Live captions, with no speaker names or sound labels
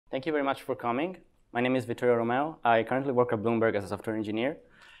Thank you very much for coming. My name is Vittorio Romeo. I currently work at Bloomberg as a software engineer,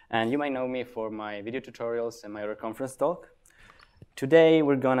 and you might know me for my video tutorials and my other conference talk. Today,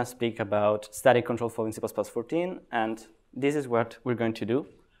 we're going to speak about static control flow in C++14, and this is what we're going to do.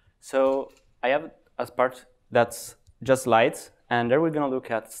 So I have a part that's just slides, and there we're going to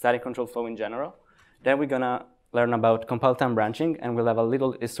look at static control flow in general. Then we're going to learn about compile time branching, and we'll have a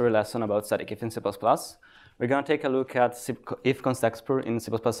little history lesson about static if in C++. We're going to take a look at if const expr in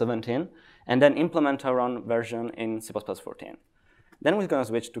C++17, and then implement our own version in C++14. Then we're going to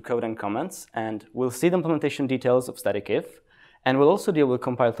switch to code and comments, and we'll see the implementation details of static if, and we'll also deal with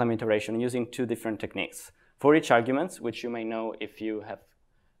compile time iteration using two different techniques. For each argument, which you may know if you're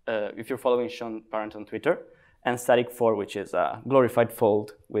following Sean Parent on Twitter, and static for, which is a glorified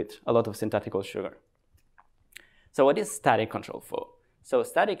fold with a lot of syntactical sugar. So what is static control flow? So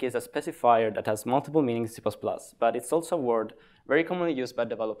static is a specifier that has multiple meanings in C++, but it's also a word very commonly used by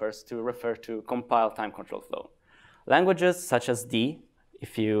developers to refer to compile time control flow. Languages such as D,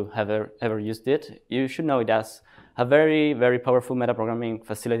 if you have ever used it, you should know it has a very, very powerful metaprogramming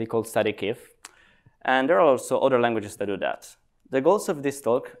facility called static if. And there are also other languages that do that. The goals of this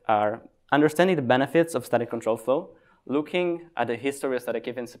talk are understanding the benefits of static control flow, looking at the history of static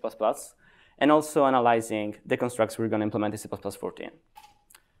if in C++, and also analyzing the constructs we're going to implement in C++14.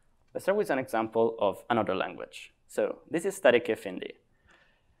 Let's start with an example of another language. So this is static if in D.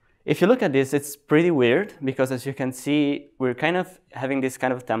 If you look at this, it's pretty weird because as you can see, we're kind of having this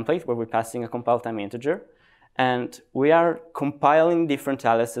kind of template where we're passing a compile time integer, and we are compiling different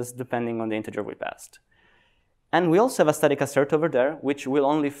aliases depending on the integer we passed. And we also have a static assert over there, which will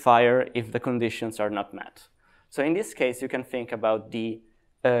only fire if the conditions are not met. So in this case, you can think about the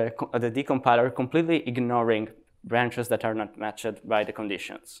decompiler completely ignoring branches that are not matched by the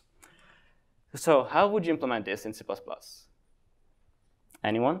conditions. So how would you implement this in C++?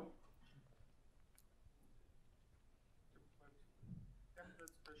 Anyone?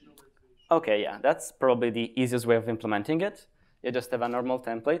 Okay, yeah, that's probably the easiest way of implementing it. You just have a normal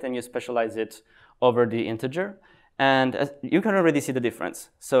template and you specialize it over the integer. And you can already see the difference.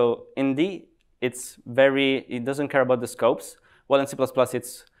 So in D, it doesn't care about the scopes. While in C++,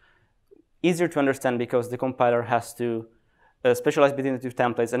 it's easier to understand because the compiler has to specialize between the two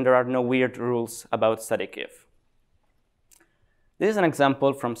templates, and there are no weird rules about static if. This is an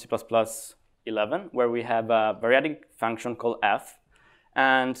example from C++11, where we have a variadic function called f.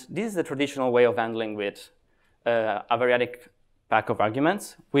 And this is the traditional way of handling with a variadic pack of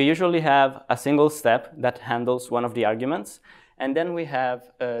arguments. We usually have a single step that handles one of the arguments. And then we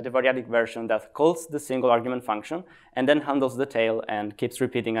have the variadic version that calls the single argument function and then handles the tail and keeps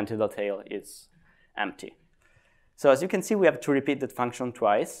repeating until the tail is empty. So as you can see, we have to repeat that function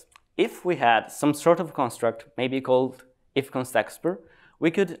twice. If we had some sort of construct, maybe called if const expr, we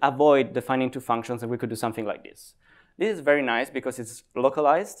could avoid defining two functions and we could do something like this. This is very nice because it's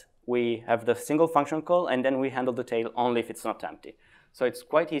localized. We have the single function call and then we handle the tail only if it's not empty. So it's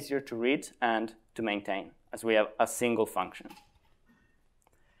quite easier to read and to maintain as we have a single function.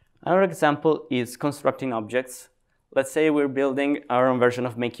 Another example is constructing objects. Let's say we're building our own version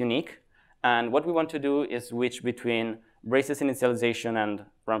of makeUnique, and what we want to do is switch between braces initialization and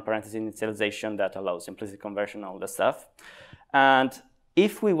round parentheses initialization that allows implicit conversion and all that stuff. And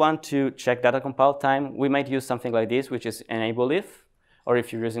if we want to check data compile time, we might use something like this, which is enable if, or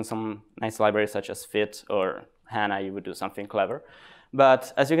if you're using some nice library such as fit or Hana, you would do something clever.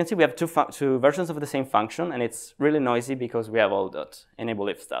 But as you can see, we have two versions of the same function, and it's really noisy because we have all that enable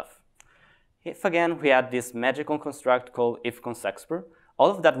if stuff. If again we had this magical construct called if const expr, all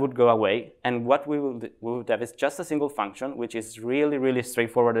of that would go away, and what we would have is just a single function, which is really, really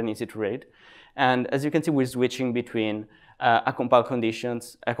straightforward and easy to read. And as you can see, we're switching between a compile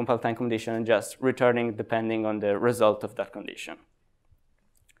time condition, and just returning depending on the result of that condition.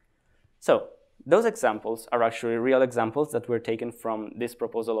 So those examples are actually real examples that were taken from this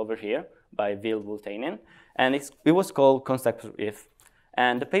proposal over here by Vil Vultainen, and it was called const expr if.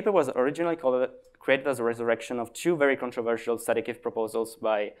 And the paper was originally created as a resurrection of two very controversial static if proposals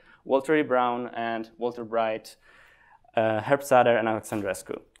by Walter E. Brown and Walter Bright, Herb Sader, and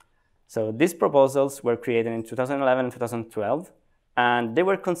Alexandrescu. So these proposals were created in 2011 and 2012, and they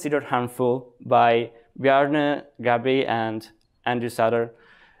were considered harmful by Bjarne, Gabi, and Andrew Sader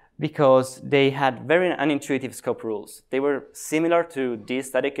because they had very unintuitive scope rules. They were similar to this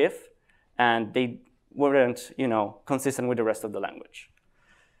static if, and they weren't, consistent with the rest of the language.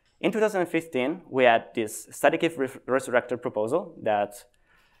 In 2015, we had this static if resurrected proposal that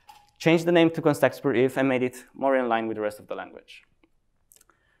changed the name to const expr if and made it more in line with the rest of the language.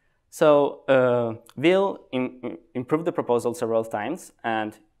 So Vil improved the proposal several times,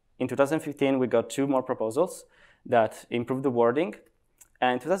 and in 2015, we got 2 more proposals that improved the wording.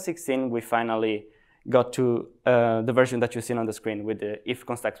 And in 2016, we finally got to the version that you see on the screen with the if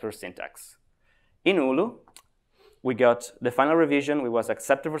const expr syntax. In Ulu, we got the final revision. It was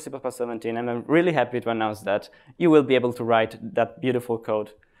accepted for CppCon, and I'm really happy to announce that you will be able to write that beautiful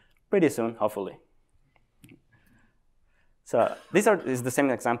code pretty soon, hopefully. So these is the same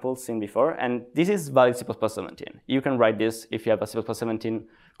example seen before, and this is valid CppCon. You can write this if you have a CppCon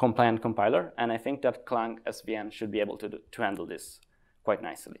compliant compiler, and I think that Clang SVN should be able to handle this quite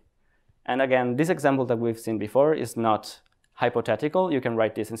nicely. And again, this example that we've seen before is not hypothetical. You can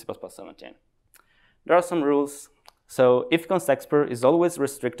write this in CppCon. There are some rules. So if const expr is always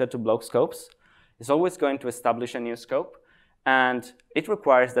restricted to block scopes, it's always going to establish a new scope, and it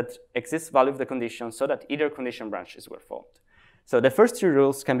requires that exists value of the condition so that either condition branches were formed. So the first 2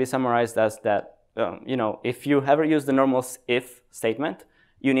 rules can be summarized as that, if you ever use the normal if statement,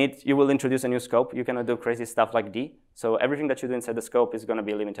 you will introduce a new scope. You cannot do crazy stuff like D. So everything that you do inside the scope is going to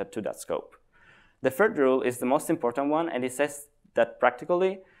be limited to that scope. The third rule is the most important one, and it says that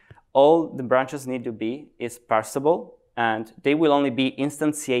practically all the branches need to be is parsable, and they will only be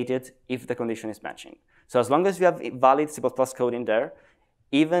instantiated if the condition is matching. So as long as you have valid C++ code in there,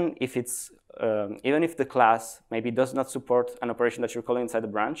 even if the class maybe does not support an operation that you're calling inside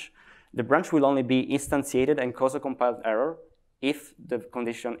the branch will only be instantiated and cause a compiled error if the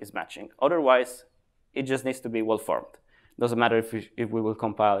condition is matching. Otherwise, it just needs to be well-formed. Doesn't matter if we will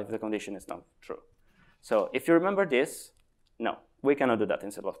compile if the condition is not true. So if you remember this, no, we cannot do that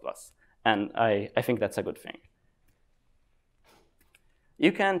in C++. And I think that's a good thing.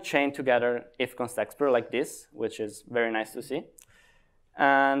 You can chain together if const expr like this, which is very nice to see.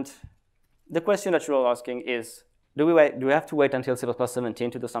 And the question that you're all asking is, do we have to wait until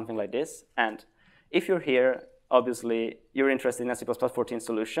CppCon to do something like this? And if you're here, obviously, you're interested in a C++14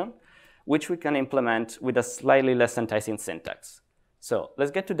 solution, which we can implement with a slightly less enticing syntax. So let's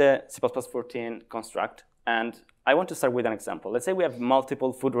get to the CppCon construct. And I want to start with an example. Let's say we have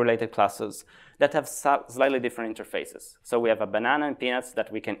multiple food-related classes that have slightly different interfaces. So we have a banana and peanuts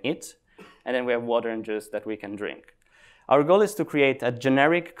that we can eat, and then we have water and juice that we can drink. Our goal is to create a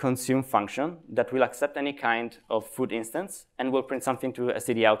generic consume function that will accept any kind of food instance and will print something to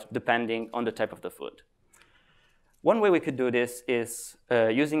stdout depending on the type of the food. One way we could do this is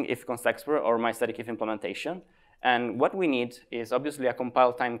using if const expr or myStaticIf implementation. And what we need is obviously a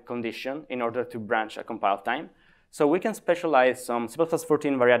compile time condition in order to branch a compile time. So we can specialize some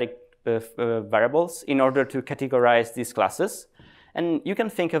CppCon variadic variables in order to categorize these classes. And you can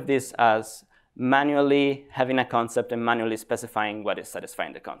think of this as manually having a concept and manually specifying what is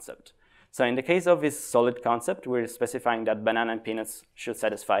satisfying the concept. So in the case of this solid concept, we're specifying that banana and peanuts should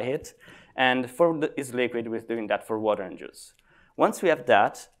satisfy it. And for is liquid, we're doing that for water and juice. Once we have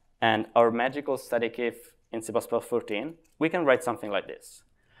that and our magical static if in CppCon, we can write something like this.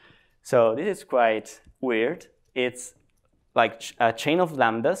 So this is quite weird. It's like a chain of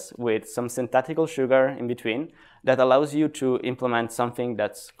lambdas with some syntactical sugar in between that allows you to implement something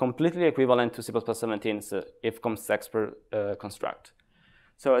that's completely equivalent to CppCon's if const expr construct.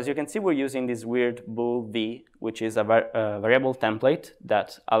 So as you can see, we're using this weird bool v, which is a variable template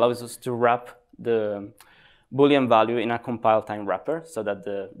that allows us to wrap the Boolean value in a compile time wrapper so that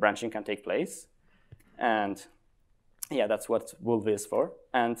the branching can take place. And yeah, that's what bool v is for.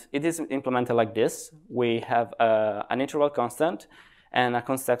 And it is implemented like this. We have an interval constant and a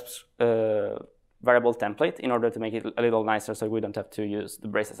const expr variable template in order to make it a little nicer so we don't have to use the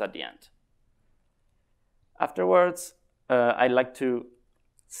braces at the end. Afterwards, I'd like to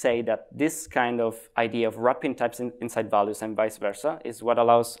say that this kind of idea of wrapping types inside values and vice versa is what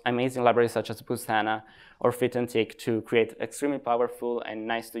allows amazing libraries such as Boostana or Fit and Tick to create extremely powerful and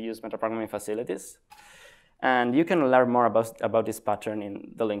nice to use metaprogramming facilities. And you can learn more about this pattern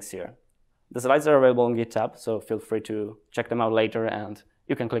in the links here. The slides are available on GitHub, so feel free to check them out later, and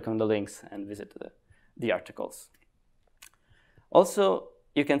you can click on the links and visit the articles. Also,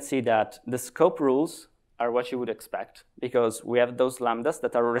 you can see that the scope rules are what you would expect, because we have those lambdas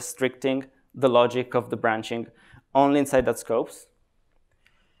that are restricting the logic of the branching only inside that scopes.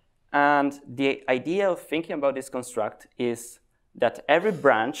 And the idea of thinking about this construct is that every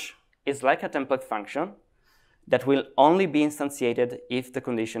branch is like a template function that will only be instantiated if the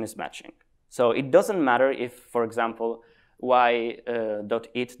condition is matching. So it doesn't matter if, for example,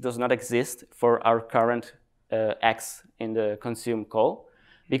 y.it does not exist for our current x in the consume call,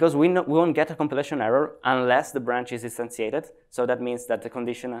 because we won't get a compilation error unless the branch is instantiated. So that means that the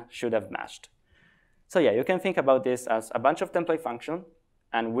condition should have matched. So yeah, you can think about this as a bunch of template function,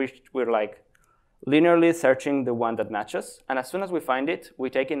 and we're like linearly searching the one that matches. And as soon as we find it, we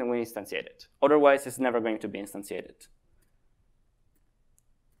take it and we instantiate it. Otherwise, it's never going to be instantiated.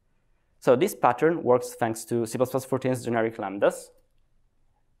 So this pattern works thanks to C++14's generic lambdas.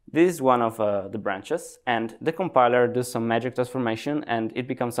 This is one of the branches, and the compiler does some magic transformation, and it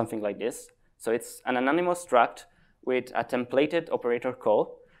becomes something like this. So it's an anonymous struct with a templated operator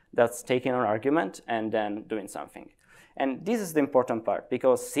call that's taking an argument and then doing something. And this is the important part,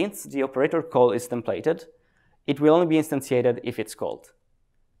 because since the operator call is templated, it will only be instantiated if it's called.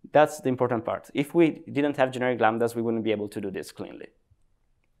 That's the important part. If we didn't have generic lambdas, we wouldn't be able to do this cleanly.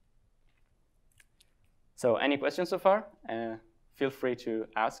 So any questions so far? Feel free to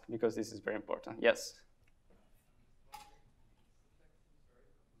ask, because this is very important. Yes?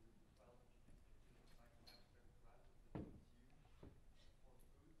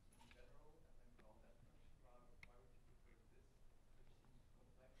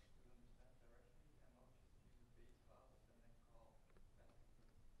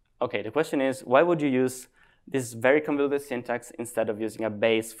 Okay, the question is, why would you use this very convoluted syntax instead of using a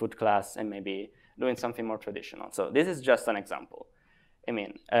base food class and maybe doing something more traditional? So this is just an example. I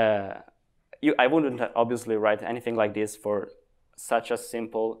mean, I wouldn't obviously write anything like this for such a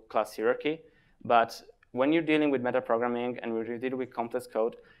simple class hierarchy, but when you're dealing with metaprogramming and when you're dealing with complex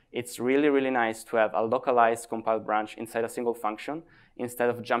code, it's really, really nice to have a localized compiled branch inside a single function instead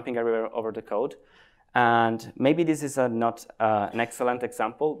of jumping everywhere over the code. And maybe this is not an excellent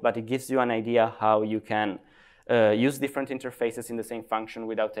example, but it gives you an idea how you can use different interfaces in the same function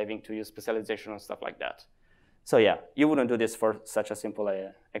without having to use specialization and stuff like that. So yeah, you wouldn't do this for such a simple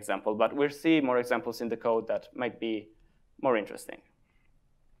example, but we'll see more examples in the code that might be more interesting.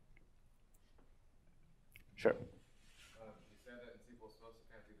 Sure. You said that in C++ you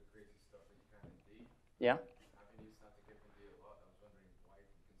can't do the crazy stuff that you can in D. Yeah. Having used static if in D a lot, I was wondering why you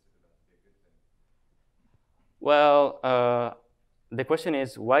consider that to be a good thing. Well, the question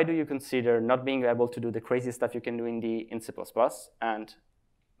is, why do you consider not being able to do the crazy stuff you can do in D in C++? And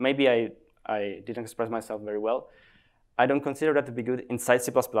maybe I didn't express myself very well. I don't consider that to be good inside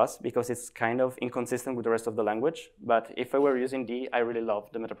C++ because it's kind of inconsistent with the rest of the language. But if I were using D, I really love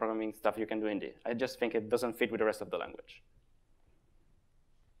the metaprogramming stuff you can do in D. I just think it doesn't fit with the rest of the language.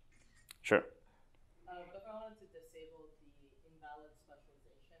 Sure. What if I wanted to disable the invalid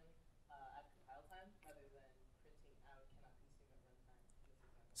specialization at compile time rather than printing out cannot consume at runtime?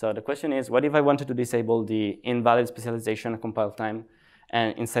 So the question is, what if I wanted to disable the invalid specialization at compile time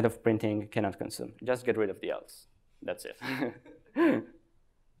and instead of printing cannot consume? Just get rid of the else. That's it.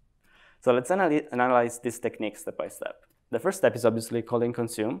 So let's analyze this technique step by step. The first step is obviously calling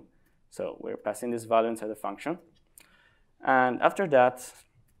consume. So we're passing this value inside the function. And after that,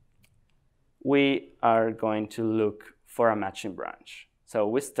 we are going to look for a matching branch. So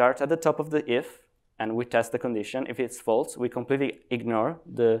we start at the top of the if, and we test the condition. If it's false, we completely ignore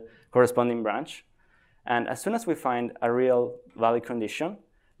the corresponding branch. And as soon as we find a real valid condition,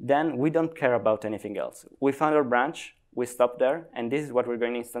 then we don't care about anything else. We found our branch, we stop there, and this is what we're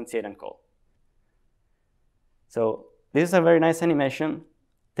going to instantiate and call. So this is a very nice animation.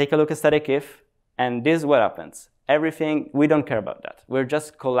 Take a look at static if, and this is what happens. Everything, we don't care about that. We're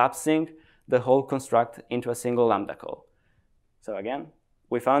just collapsing the whole construct into a single lambda call. So again,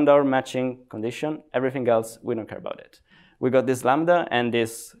 we found our matching condition. Everything else, we don't care about it. We got this lambda and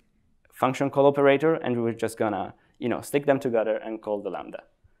this function call operator, and we're just gonna stick them together and call the lambda.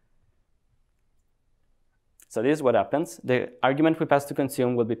 So this is what happens. The argument we pass to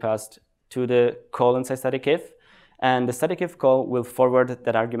consume will be passed to the call inside static if, and the static if call will forward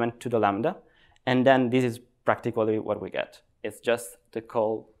that argument to the lambda, and then this is practically what we get. It's just the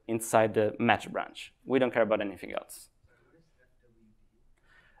call inside the match branch. We don't care about anything else.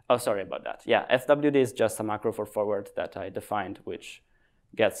 Oh, sorry about that. Yeah, FWD is just a macro for forward that I defined, which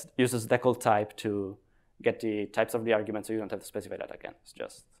uses decl type to get the types of the argument, so you don't have to specify that again. It's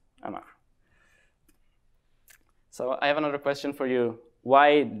just a macro. So I have another question for you.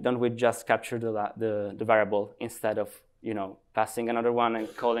 Why don't we just capture the variable instead of passing another one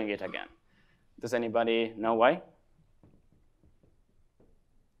and calling it again? Does anybody know why?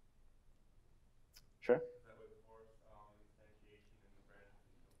 Sure.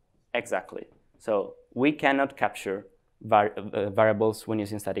 Exactly. So we cannot capture variables when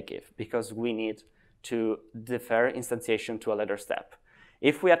using static if because we need to defer instantiation to a later step.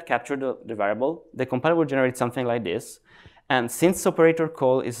 If we had captured the variable, the compiler will generate something like this. And since operator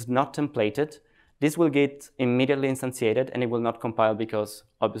call is not templated, this will get immediately instantiated and it will not compile because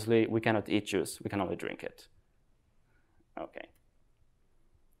obviously we cannot eat juice, we can only drink it. Okay.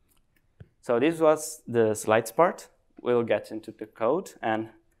 So this was the slides part. We'll get into the code. And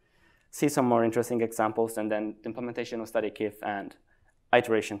see some more interesting examples, and then the implementation of static if and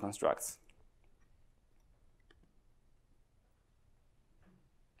iteration constructs.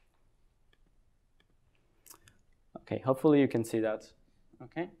 Okay, hopefully you can see that.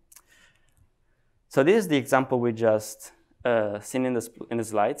 Okay. So this is the example we just seen in the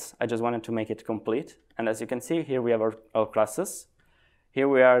slides. I just wanted to make it complete. And as you can see, here we have our classes. Here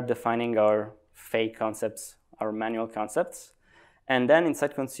we are defining our fake concepts, our manual concepts. And then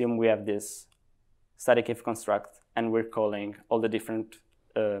inside consume, we have this static if construct, and we're calling all the different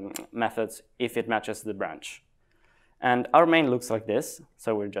methods if it matches the branch. And our main looks like this.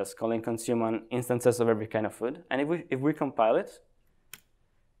 So we're just calling consume on instances of every kind of food. And if we compile it,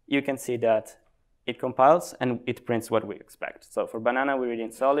 you can see that it compiles and it prints what we expect. So for banana, we read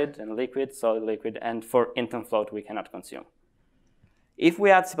in solid and liquid, and for int and float, we cannot consume. If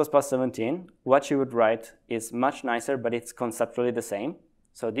we add C++17, what you would write is much nicer, but it's conceptually the same.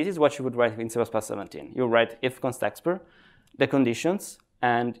 So this is what you would write in C++17. You write if const expr, the conditions,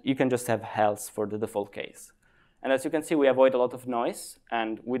 and you can just have else for the default case. And as you can see, we avoid a lot of noise,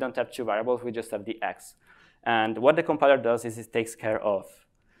 and we don't have two variables, we just have the x. And what the compiler does is it takes care of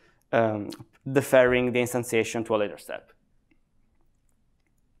deferring the instantiation to a later step.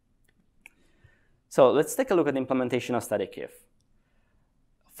 So let's take a look at the implementation of static if.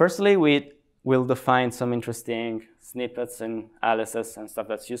 Firstly, we will define some interesting snippets and aliases and stuff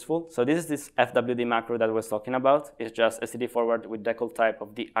that's useful. So this is this FWD macro that I was talking about. It's just std forward with decal type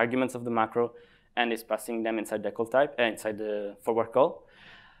of the arguments of the macro, and it's passing them inside decal type, inside the forward call.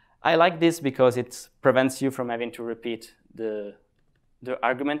 I like this because it prevents you from having to repeat the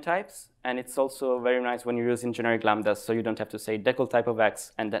argument types, and it's also very nice when you're using generic lambdas, so you don't have to say decal type of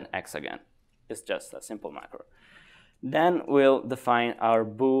x and then x again. It's just a simple macro. Then we'll define our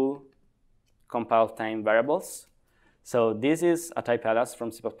bool compile time variables. So this is a type alias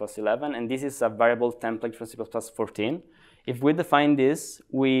from C++11, and this is a variable template from C++14. If we define this,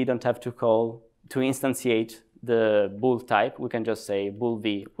 we don't have to instantiate the bool type. We can just say bool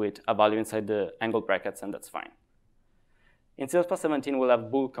v with a value inside the angle brackets, and that's fine. In C++17, we'll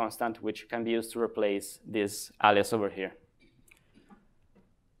have bool constant, which can be used to replace this alias over here.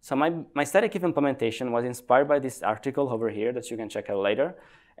 So my static if implementation was inspired by this article over here that you can check out later,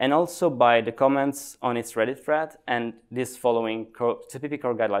 and also by the comments on its Reddit thread and this following CPP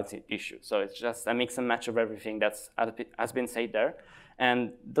core guidelines issue. So it's just a mix and match of everything that has been said there.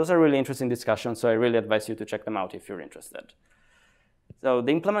 And those are really interesting discussions, so I really advise you to check them out if you're interested. So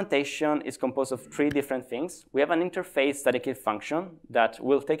the implementation is composed of 3 different things. We have an interface static if function that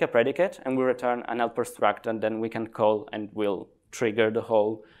will take a predicate and will return an helper struct, and then we can call and will trigger the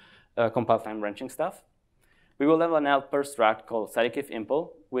whole compile time branching stuff. We will have an helper struct called static if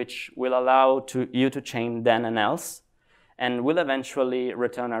impl, which will allow you to chain then and else, and will eventually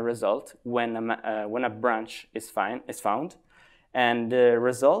return a result when a branch is found. And the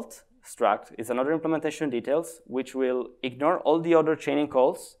result struct is another implementation details, which will ignore all the other chaining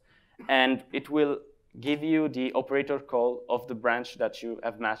calls, and it will give you the operator call of the branch that you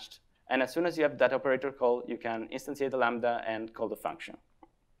have matched. And as soon as you have that operator call, you can instantiate the lambda and call the function.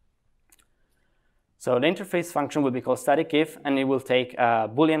 So the interface function will be called static if, and it will take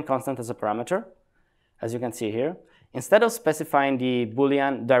a Boolean constant as a parameter, as you can see here. Instead of specifying the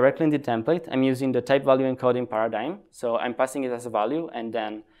Boolean directly in the template, I'm using the type value encoding paradigm. So I'm passing it as a value, and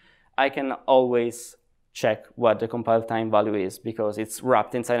then I can always check what the compile time value is because it's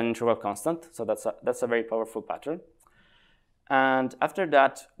wrapped inside an interval constant. So that's a very powerful pattern. And after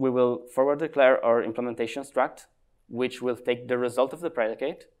that, we will forward declare our implementation struct, which will take the result of the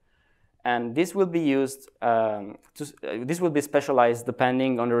predicate. And this will be used, this will be specialized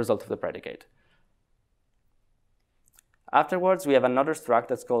depending on the result of the predicate. Afterwards, we have another struct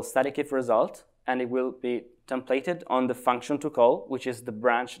that's called static if result, and it will be templated on the function to call, which is the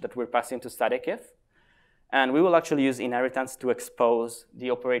branch that we're passing to static if. And we will actually use inheritance to expose the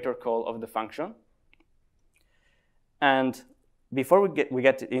operator call of the function. And before we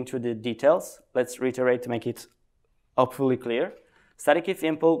get into the details, let's reiterate to make it hopefully clear. Static if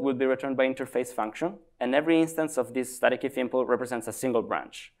impl will be returned by interface function, and every instance of this static if impl represents a single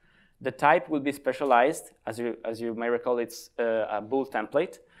branch. The type will be specialized, as you may recall, it's a bool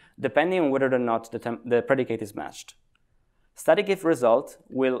template, depending on whether or not the predicate is matched. Static if result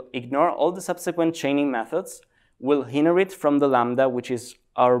will ignore all the subsequent chaining methods, will inherit from the lambda, which is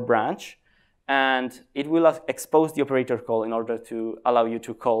our branch, and it will expose the operator call in order to allow you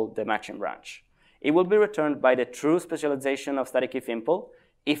to call the matching branch. It will be returned by the true specialization of static if impl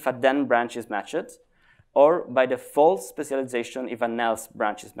if a then branch is matched, or by the false specialization if an else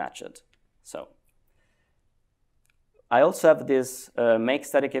branch is matched. So I also have this make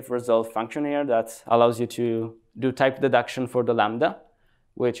static if result function here that allows you to do type deduction for the lambda,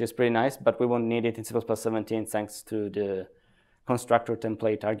 which is pretty nice, but we won't need it in C++17 thanks to the constructor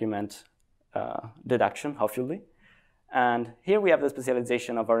template argument deduction, hopefully. And here we have the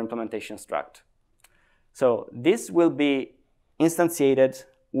specialization of our implementation struct. So this will be instantiated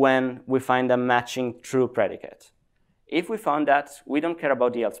when we find a matching true predicate. If we found that, we don't care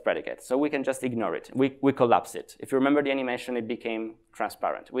about the else predicate, so we can just ignore it. We collapse it. If you remember the animation, it became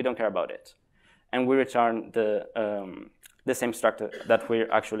transparent. We don't care about it. And we return the same structure that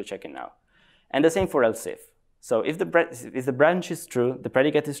we're actually checking now. And the same for else if. So if the branch is true, the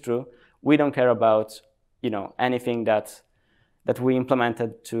predicate is true, we don't care about anything that we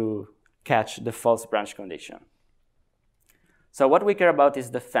implemented to catch the false branch condition. So what we care about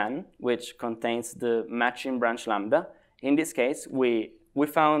is the then, which contains the matching branch lambda. In this case, we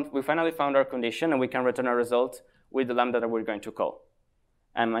finally found our condition, and we can return a result with the lambda that we're going to call.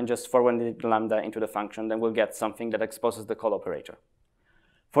 And I'm just forwarding the lambda into the function, then we'll get something that exposes the call operator.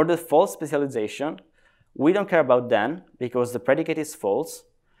 For the false specialization, we don't care about then, because the predicate is false.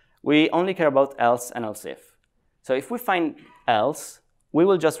 We only care about else and else if. So if we find else, we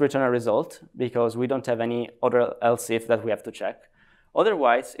will just return a result, because we don't have any other else if that we have to check.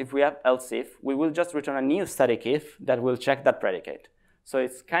 Otherwise, if we have else if, we will just return a new static if that will check that predicate. So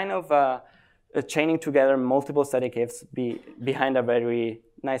it's kind of a chaining together multiple static ifs behind a very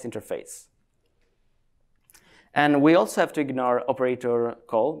nice interface. And we also have to ignore operator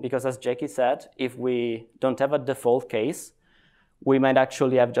call, because as Jackie said, if we don't have a default case, we might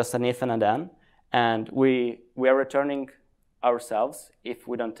actually have just an if and a then, and we are returning ourselves if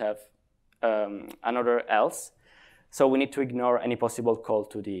we don't have another else. So we need to ignore any possible call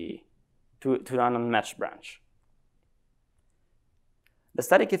to an unmatched branch. The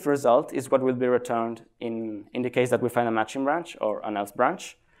static if result is what will be returned in the case that we find a matching branch or an else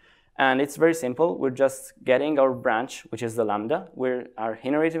branch. And it's very simple. We're just getting our branch, which is the lambda. We are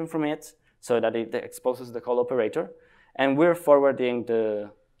inheriting from it so that it exposes the call operator. And we're forwarding the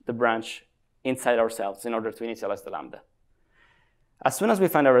branch inside ourselves in order to initialize the lambda. As soon as we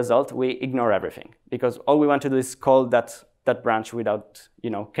find a result, we ignore everything, because all we want to do is call that branch without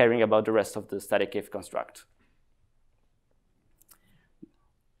caring about the rest of the static if construct.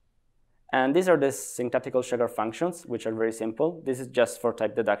 And these are the syntactical checker functions, which are very simple. This is just for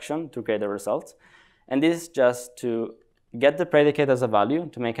type deduction to create the result. And this is just to get the predicate as a value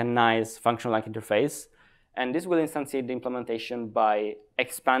to make a nice function-like interface. And this will instantiate the implementation by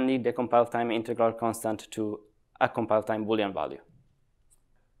expanding the compile time integral constant to a compile time Boolean value.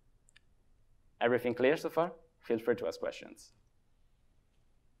 Everything clear so far? Feel free to ask questions.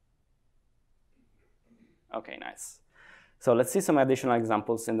 OK, nice. So let's see some additional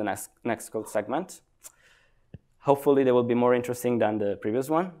examples in the next code segment. Hopefully, they will be more interesting than the previous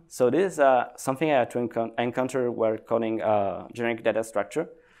one. So this is something I had to encounter while coding a generic data structure.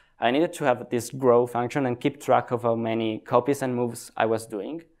 I needed to have this grow function and keep track of how many copies and moves I was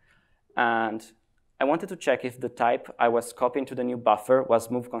doing. And I wanted to check if the type I was copying to the new buffer was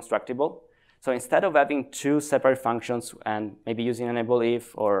move constructible. So instead of having two separate functions and maybe using enable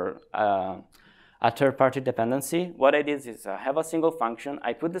if or a third-party dependency, what I did is I have a single function.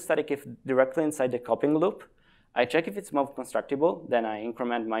 I put the static if directly inside the copying loop. I check if it's move constructible. Then I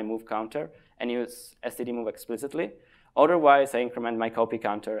increment my move counter and use std move explicitly. Otherwise, I increment my copy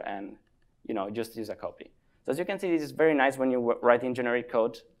counter and just use a copy. So as you can see, this is very nice when you're writing generic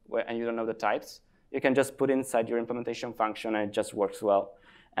code and you don't know the types. You can just put inside your implementation function and it just works well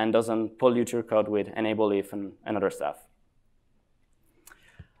and doesn't pollute your code with enable if and other stuff.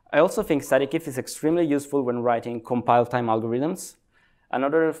 I also think static if is extremely useful when writing compile time algorithms.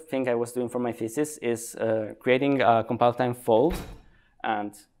 Another thing I was doing for my thesis is creating a compile time fold.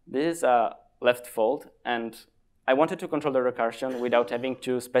 And this is a left fold. And I wanted to control the recursion without having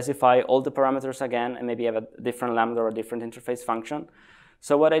to specify all the parameters again and maybe have a different lambda or a different interface function.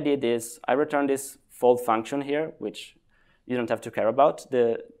 So what I did is I returned this fold function here, which you don't have to care about.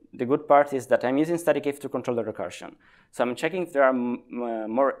 The good part is that I'm using static if to control the recursion. So I'm checking if there are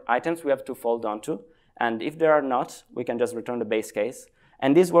more items we have to fold onto. And if there are not, we can just return the base case.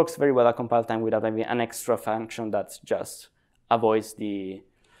 And this works very well at compile time without having an extra function that just avoids the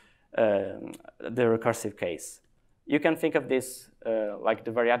recursive case. You can think of this like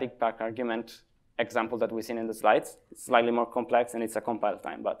the variadic pack argument example that we've seen in the slides. It's slightly more complex, and it's a compile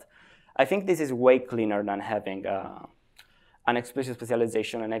time. But I think this is way cleaner than having an explicit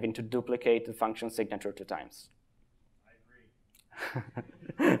specialization and having to duplicate the function signature 2 times.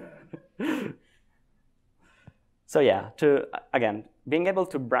 I agree. So yeah, again, being able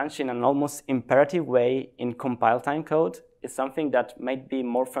to branch in an almost imperative way in compile time code is something that might be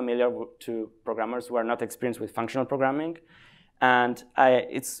more familiar to programmers who are not experienced with functional programming. And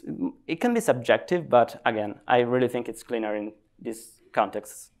it can be subjective, but again, I really think it's cleaner in these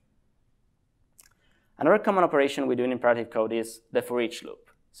contexts. Another common operation we do in imperative code is the for each loop.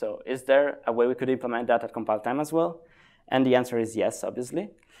 So is there a way we could implement that at compile time as well? And the answer is yes, obviously.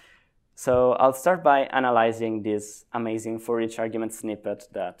 So I'll start by analyzing this amazing for each argument snippet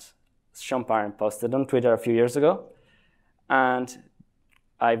that Sean Parent posted on Twitter a few years ago. And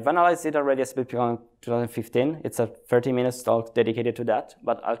I've analyzed it already at CppCon 2015. It's a 30-minute talk dedicated to that,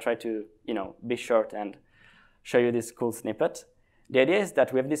 but I'll try to be short and show you this cool snippet. The idea is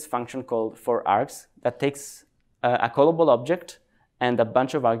that we have this function called forArgs that takes a callable object and a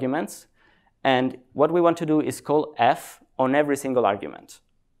bunch of arguments. And what we want to do is call f on every single argument.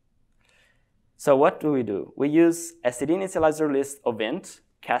 So what do? We use std initializer list of int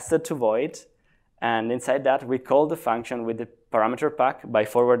casted to void. And inside that, we call the function with the parameter pack by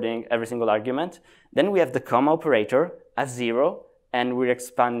forwarding every single argument. Then we have the comma operator as 0, and we're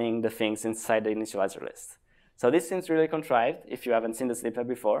expanding the things inside the initializer list. So this seems really contrived if you haven't seen the snippet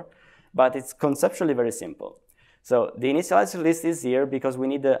before, but it's conceptually very simple. So the initializer list is here because we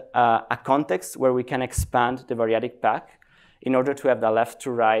need a context where we can expand the variadic pack in order to have the left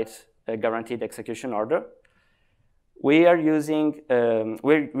to right guaranteed execution order. We are using,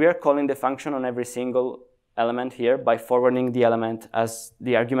 we are calling the function on every single element here by forwarding the element as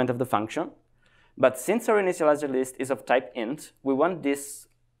the argument of the function. But since our initializer list is of type int, we want this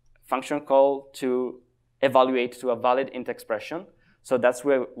function call to evaluate to a valid int expression. So that's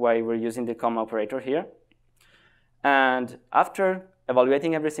why we're using the comma operator here. And after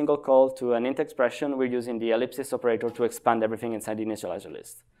evaluating every single call to an int expression, we're using the ellipsis operator to expand everything inside the initializer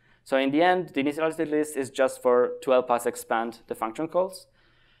list. So in the end, the initializer list is just to help us expand the function calls,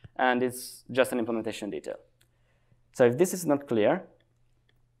 and it's just an implementation detail. So if this is not clear,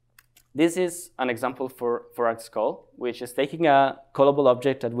 this is an example for args call, which is taking a callable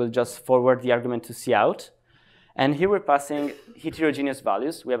object that will just forward the argument to cout. And here we're passing heterogeneous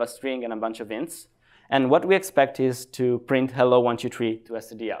values. We have a string and a bunch of ints. And what we expect is to print hello 1, 2, 3 to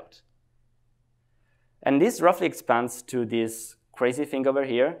std out. And this roughly expands to this crazy thing over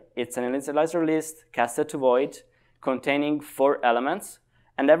here. It's an initializer list casted to void containing 4 elements.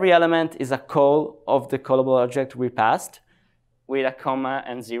 And every element is a call of the callable object we passed with a comma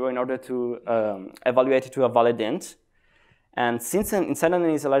and 0 in order to evaluate it to a valid int. And since inside an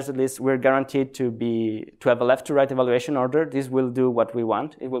initializer list, we're guaranteed to have a left to right evaluation order, this will do what we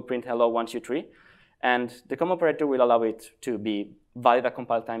want. It will print hello 1, 2, 3. And the comma operator will allow it to be valid at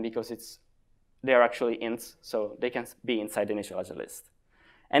compile time because they are actually ints, so they can be inside the initializer list.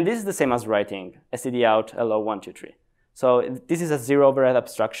 And this is the same as writing std out hello 1, 2, 3. So this is a zero overhead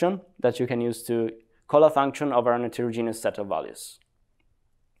abstraction that you can use to call a function over an heterogeneous set of values.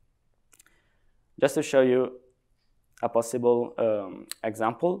 Just to show you a possible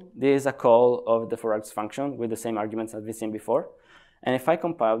example, this is a call of the forArgs function with the same arguments as we've seen before. And if I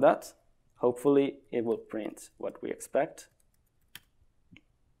compile that, hopefully it will print what we expect.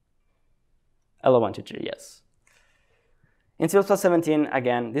 Hello 1, 2, 3, yes. In C++17,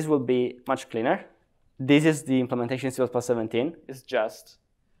 again, this will be much cleaner. This is the implementation in C++17. It's just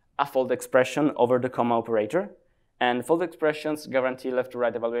a fold expression over the comma operator. And fold expressions guarantee left to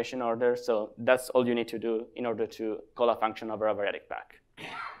right evaluation order, so that's all you need to do in order to call a function over a variadic pack.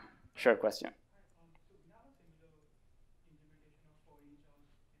 Sure, question. So we have a similar implementation of for each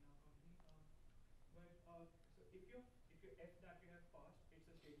in our company. So if your f that we have passed, it's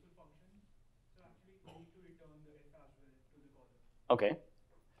a stateful function. So actually we need to return the f as well to the caller. Okay.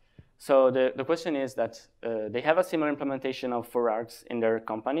 So the question is that they have a similar implementation of forArgs in their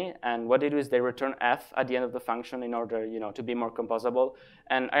company, and what they do is they return f at the end of the function in order, to be more composable.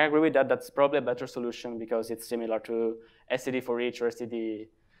 And I agree with that. That's probably a better solution because it's similar to std for each or std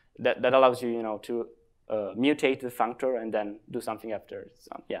that allows you, to mutate the functor and then do something after.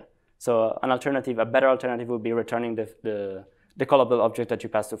 So, yeah. So an alternative, a better alternative, would be returning the callable object that you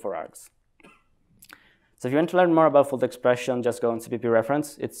pass to forArgs. So if you want to learn more about fold expression, just go on CPP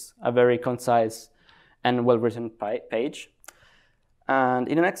reference. It's a very concise and well-written page. And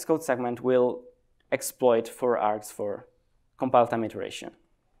in the next code segment, we'll exploit forArgs for compile time iteration.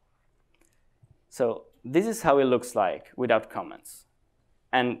 So this is how it looks like without comments.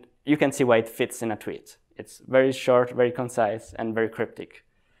 And you can see why it fits in a tweet. It's very short, very concise, and very cryptic.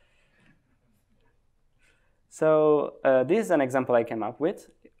 So this is an example I came up with.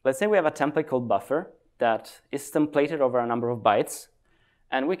 Let's say we have a template called buffer that is templated over a number of bytes,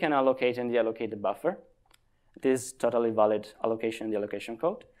 and we can allocate in the allocated buffer. This is totally valid allocation in the allocation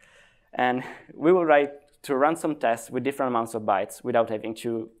code. And we will write to run some tests with different amounts of bytes without having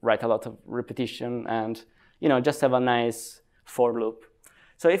to write a lot of repetition and just have a nice for loop.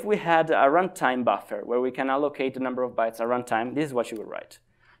 So if we had a runtime buffer where we can allocate the number of bytes at runtime, this is what you would write.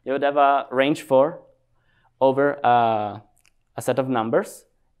 You would have a range 4 over a set of numbers.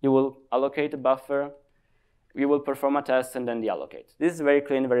 You will allocate a buffer, you will perform a test, and then deallocate. This is very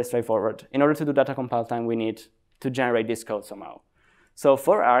clean, very straightforward. In order to do data compile time, we need to generate this code somehow. So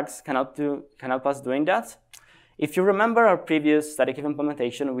for args can help us doing that. If you remember our previous static if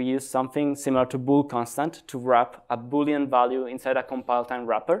implementation, we used something similar to bool constant to wrap a Boolean value inside a compile time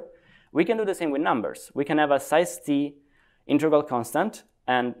wrapper. We can do the same with numbers. We can have a size t integral constant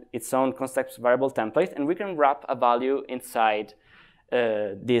and its own construct variable template, and we can wrap a value inside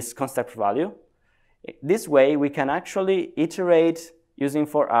this construct value. This way, we can actually iterate using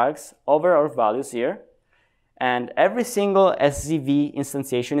for args over our values here. And every single SZV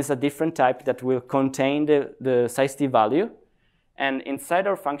instantiation is a different type that will contain the size t value. And inside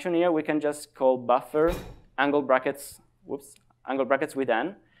our function here, we can just call buffer angle brackets with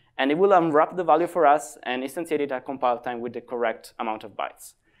n, and it will unwrap the value for us and instantiate it at compile time with the correct amount of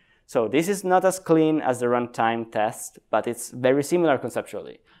bytes. So this is not as clean as the runtime test, but it's very similar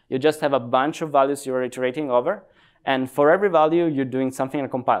conceptually. You just have a bunch of values you're iterating over, and for every value, you're doing something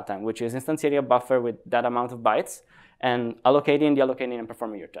at compile time, which is instantiating a buffer with that amount of bytes and allocating, deallocating, and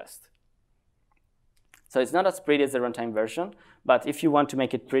performing your test. So it's not as pretty as the runtime version, but if you want to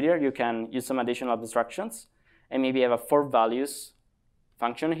make it prettier, you can use some additional abstractions and maybe have a for values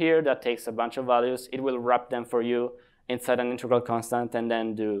function here that takes a bunch of values. It will wrap them for you inside an integral constant and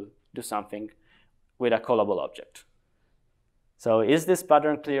then do something with a callable object. So is this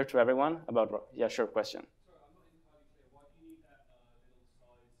pattern clear to everyone about, yeah, sure, question.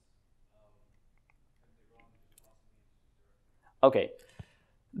 Okay,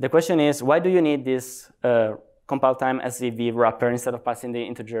 the question is, why do you need this compile time SZV wrapper instead of passing the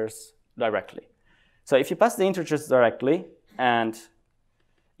integers directly? So if you pass the integers directly, and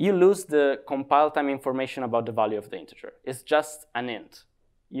you lose the compile time information about the value of the integer. It's just an int.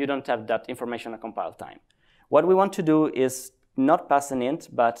 You don't have that information at compile time. What we want to do is not pass an int,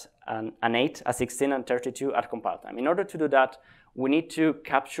 but an 8, a 16, and 32 at compile time. In order to do that, we need to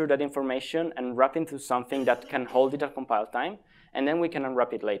capture that information and wrap into something that can hold it at compile time, and then we can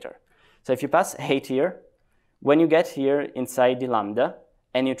unwrap it later. So if you pass 8 here, when you get here inside the lambda,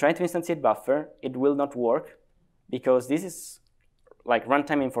 and you try to instantiate buffer, it will not work, because this is like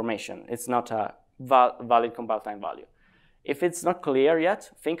runtime information. It's not a valid compile time value. If it's not clear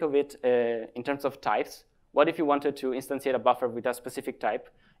yet, think of it in terms of types. What if you wanted to instantiate a buffer with a specific type?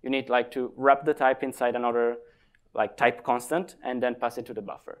 You need to wrap the type inside another type constant and then pass it to the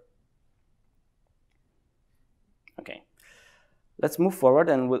buffer. Okay, let's move forward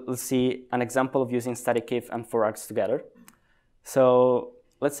and we'll see an example of using static if and for args together. So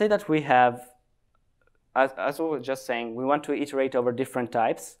let's say that we have, as we were just saying, we want to iterate over different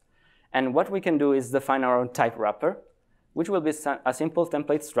types. And what we can do is define our own type wrapper, which will be a simple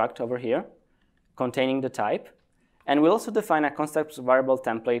template struct over here containing the type. And we'll also define a construct variable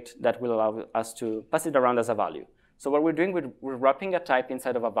template that will allow us to pass it around as a value. So what we're doing, we're wrapping a type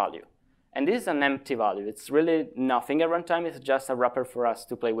inside of a value. And this is an empty value. It's really nothing at runtime. It's just a wrapper for us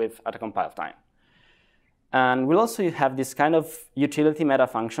to play with at a compile time. And we'll also have this kind of utility meta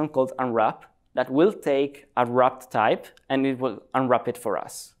function called unwrap that will take a wrapped type and it will unwrap it for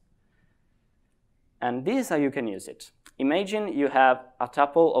us. And this is how you can use it. Imagine you have a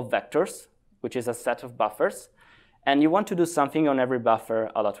tuple of vectors, which is a set of buffers, and you want to do something on every buffer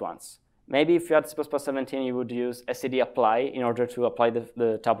all at once. Maybe if you had C++17, you would use std apply in order to apply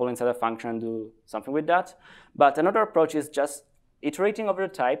the tuple inside a function and do something with that. But another approach is just iterating over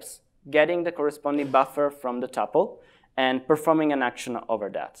the types, getting the corresponding buffer from the tuple, and performing an action over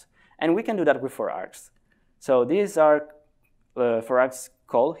that. And we can do that with for args. So these are for args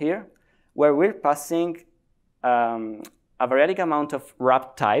call here, where we're passing a variadic amount of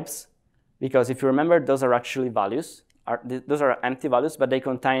wrapped types, because if you remember, those are actually values. Those are empty values, but they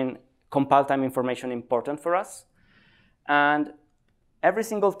contain compile time information important for us. And every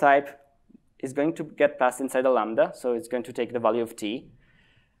single type is going to get passed inside a lambda, so it's going to take the value of t.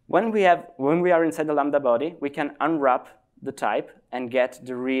 When we are inside the lambda body, we can unwrap the type and get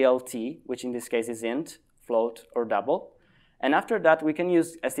the real t, which in this case is int, float, or double. And after that, we can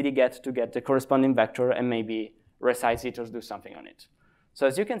use std_get to get the corresponding vector and maybe resize it or do something on it. So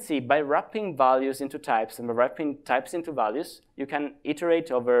as you can see, by wrapping values into types and by wrapping types into values, you can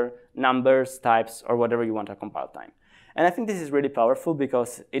iterate over numbers, types, or whatever you want at compile time. And I think this is really powerful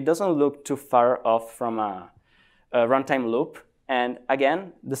because it doesn't look too far off from a runtime loop. And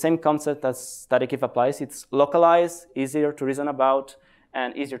again, the same concept as static if applies. It's localized, easier to reason about,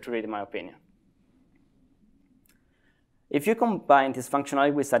 and easier to read, in my opinion. If you combine this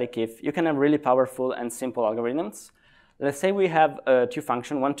functionality with static if, you can have really powerful and simple algorithms. Let's say we have two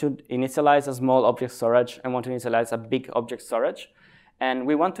functions, one to initialize a small object storage and one to initialize a big object storage. And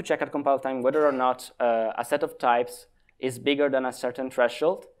we want to check at compile time whether or not a set of types is bigger than a certain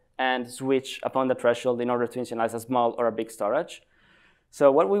threshold and switch upon the threshold in order to initialize a small or a big storage.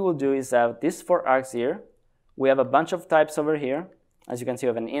 So what we will do is have these 4 args here. We have a bunch of types over here. As you can see, we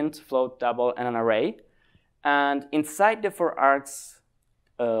have an int, float, double, and an array. And inside the 4 args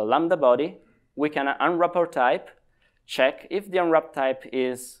lambda body, we can unwrap our type, check if the unwrapped type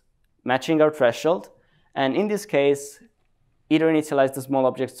is matching our threshold, and in this case, either initialize the small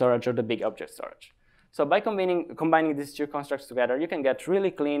object storage or the big object storage. So by combining these two constructs together, you can get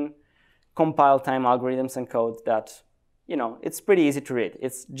really clean compile time algorithms and code that, you know, it's pretty easy to read.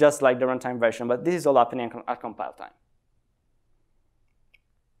 It's just like the runtime version, but this is all happening at compile time.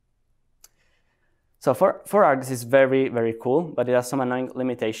 So for args is very, very cool, but it has some annoying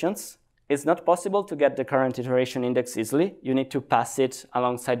limitations. It's not possible to get the current iteration index easily. You need to pass it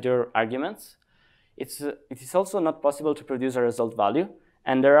alongside your arguments. It is also not possible to produce a result value,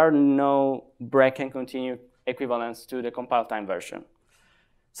 and there are no break and continue equivalents to the compile time version.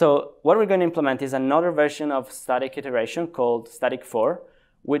 So what we're going to implement is another version of static iteration called static for,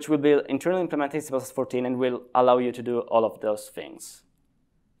 which will be internally implemented in C++14 and will allow you to do all of those things.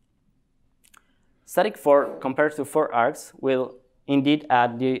 Static for, compared to for args, will indeed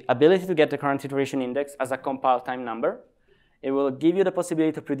add the ability to get the current iteration index as a compile time number. It will give you the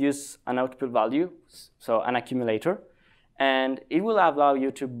possibility to produce an output value, so an accumulator, and it will allow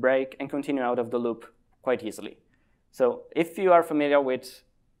you to break and continue out of the loop quite easily. So if you are familiar with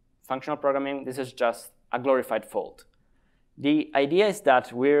functional programming, this is just a glorified fold. The idea is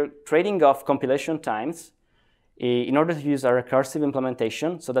that we're trading off compilation times in order to use a recursive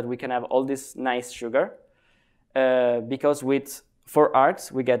implementation so that we can have all this nice sugar, because with for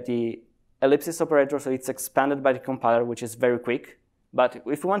args, we get the ellipsis operator, so it's expanded by the compiler, which is very quick. But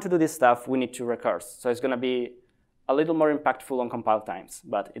if we want to do this stuff, we need to recurse. So it's going to be a little more impactful on compile times,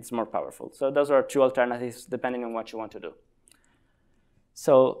 but it's more powerful. So those are two alternatives depending on what you want to do.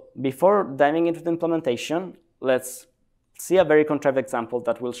 So before diving into the implementation, let's see a very contrived example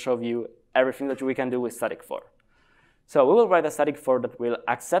that will show you everything that we can do with static for. So we will write a static for that will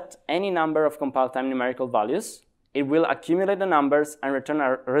accept any number of compile time numerical values. It will accumulate the numbers and return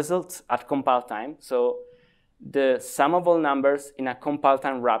a result at compile time. So the sum of all numbers in a compile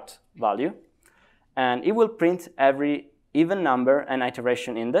time wrapped value. And it will print every even number and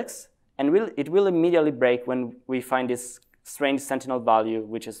iteration index. And it will immediately break when we find this strange sentinel value,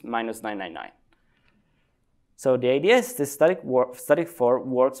 which is -999. So the idea is this static for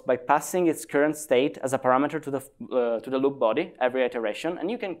works by passing its current state as a parameter to the loop body every iteration. And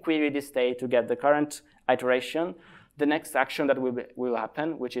you can query this state to get the current iteration, the next action that will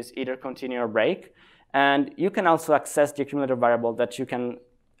happen, which is either continue or break. And you can also access the accumulator variable that you can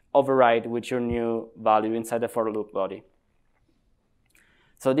override with your new value inside the for loop body.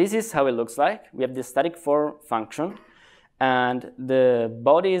 So this is how it looks like. We have the static for function, and the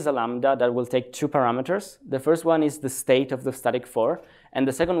body is a lambda that will take 2 parameters. The first one is the state of the static for, and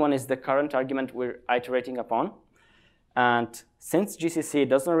the second one is the current argument we're iterating upon. And since GCC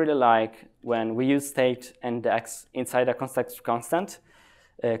doesn't really like when we use state and x inside a context,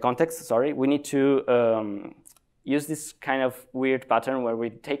 we need to use this kind of weird pattern where we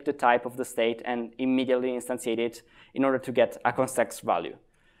take the type of the state and immediately instantiate it in order to get a context value.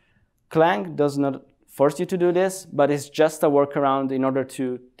 Clang does not force you to do this, but it's just a workaround in order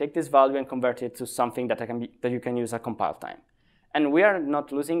to take this value and convert it to something that you can use at compile time. And we are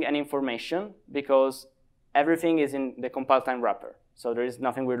not losing any information because everything is in the compile time wrapper. So there is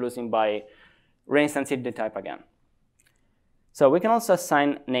nothing we're losing by reinstantiating the type again. So we can also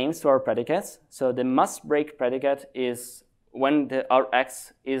assign names to our predicates. So the must break predicate is when our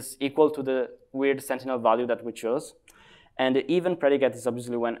x is equal to the weird sentinel value that we chose. And the even predicate is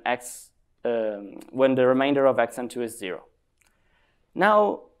obviously when when the remainder of x and 2 is 0.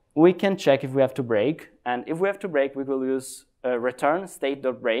 Now we can check if we have to break. And if we have to break, we will use return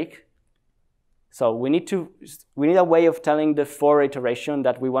state.break. So we need a way of telling the for iteration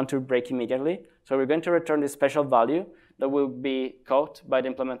that we want to break immediately. So we're going to return this special value that will be caught by the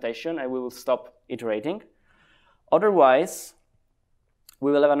implementation, and we will stop iterating. Otherwise,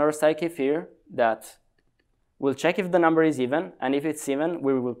 we will have another static if here that will check if the number is even, and if it's even,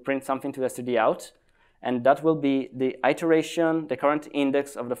 we will print something to std out, and that will be the iteration, the current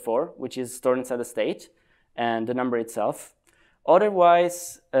index of the for, which is stored inside the state, and the number itself.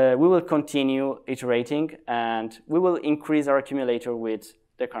 Otherwise, we will continue iterating, and we will increase our accumulator with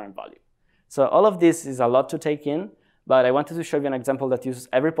the current value. So all of this is a lot to take in, but I wanted to show you an example that uses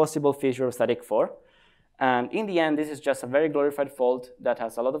every possible feature of static 4. And in the end, this is just a very glorified fold that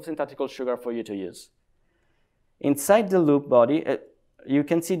has a lot of syntactical sugar for you to use. Inside the loop body, you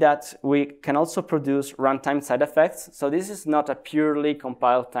can see that we can also produce runtime side effects. So this is not a purely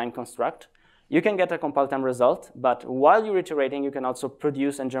compile time construct. You can get a compile time result, but while you're iterating, you can also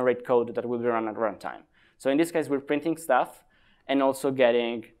produce and generate code that will be run at runtime. So in this case, we're printing stuff and also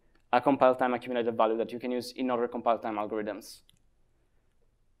getting a compile time accumulated value that you can use in other compile time algorithms.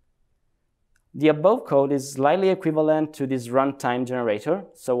 The above code is slightly equivalent to this runtime generator.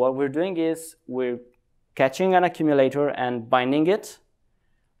 So what we're doing is we're catching an accumulator and binding it.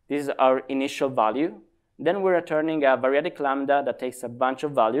 This is our initial value. Then we're returning a variadic lambda that takes a bunch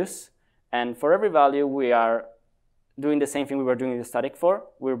of values. And for every value, we are doing the same thing we were doing in the static for.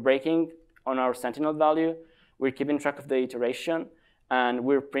 We're breaking on our sentinel value. We're keeping track of the iteration. And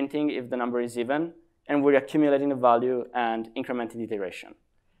we're printing if the number is even. And we're accumulating the value and incrementing the iteration.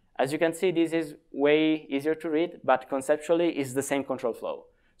 As you can see, this is way easier to read, but conceptually, it's the same control flow.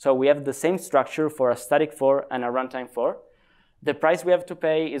 So we have the same structure for a static for and a runtime for. The price we have to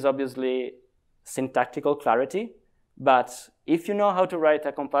pay is obviously syntactical clarity. But if you know how to write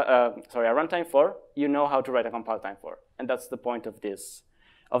a runtime for, you know how to write a compile time for. And that's the point of this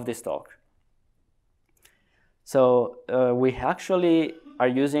talk. So we actually are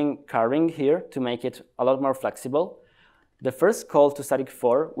using carring here to make it a lot more flexible. The first call to static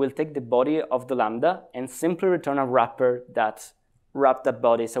for will take the body of the lambda and simply return a wrapper that wraps that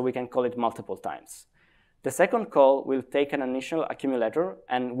body, so we can call it multiple times. The second call will take an initial accumulator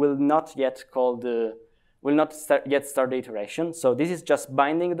and will not yet start the iteration. So this is just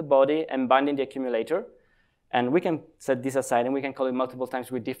binding the body and binding the accumulator. And we can set this aside, and we can call it multiple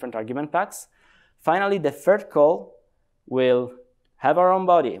times with different argument packs. Finally, the third call will have our own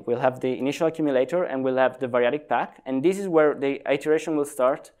body. We'll have the initial accumulator, and we'll have the variadic pack. And this is where the iteration will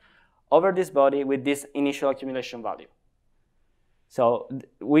start over this body with this initial accumulation value. So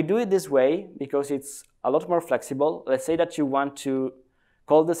we do it this way because it's a lot more flexible. Let's say that you want to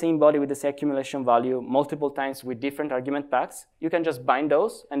call the same body with the same accumulation value multiple times with different argument packs. You can just bind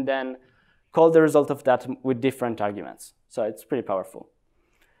those and then call the result of that with different arguments. So it's pretty powerful.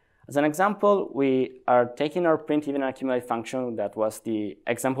 As an example, we are taking our print even accumulate function that was the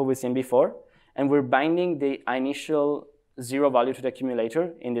example we've seen before, and we're binding the initial 0 value to the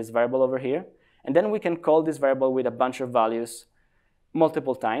accumulator in this variable over here. And then we can call this variable with a bunch of values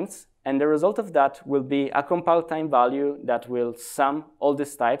multiple times. And the result of that will be a compile time value that will sum all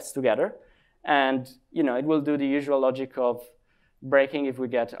these types together. And it will do the usual logic of breaking if we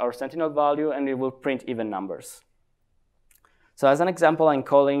get our sentinel value, and it will print even numbers. So as an example, I'm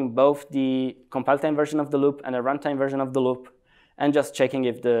calling both the compile time version of the loop and the runtime version of the loop, and just checking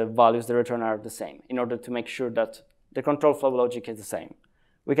if the values they return are the same in order to make sure that the control flow logic is the same.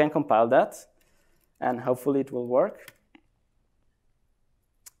 We can compile that, and hopefully it will work.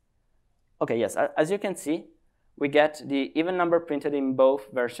 OK, yes, as you can see, we get the even number printed in both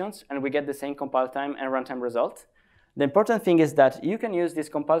versions, and we get the same compile time and runtime result. The important thing is that you can use this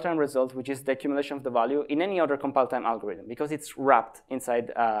compile time result, which is the accumulation of the value, in any other compile time algorithm, because it's wrapped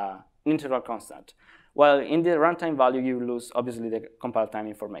inside an integral constant. While in the runtime value, you lose, obviously, the compile time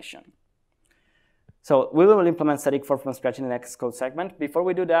information. So we will implement static for from scratch in the next code segment. Before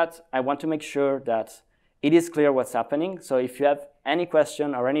we do that, I want to make sure that it is clear what's happening. So if you have any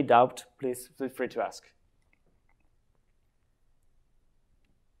question or any doubt, please feel free to ask.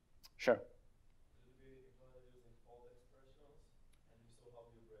 Sure.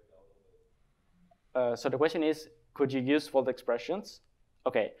 So the question is, could you use fold expressions?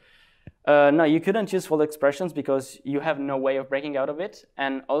 OK. No, you couldn't use fold expressions because you have no way of breaking out of it,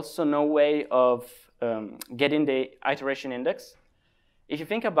 and also no way of getting the iteration index. If you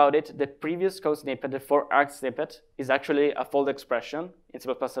think about it, the previous code snippet, the 4-arg snippet, is actually a fold expression in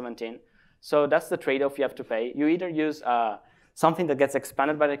C++17. So that's the trade-off you have to pay. You either use something that gets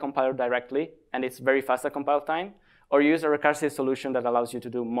expanded by the compiler directly, and it's very fast at compile time, or you use a recursive solution that allows you to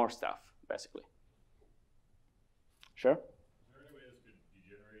do more stuff, basically. Sure? Is there any way this could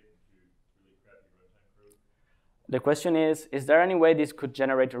degenerate into really crappy runtime code? The question is there any way this could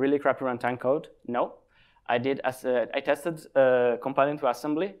generate really crappy runtime code? No. I tested compiling to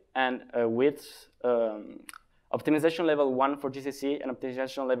assembly, and with optimization level 1 for GCC and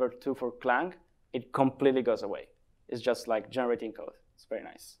optimization level 2 for Clang, it completely goes away. It's just like generating code. It's very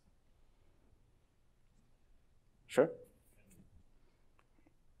nice. Sure?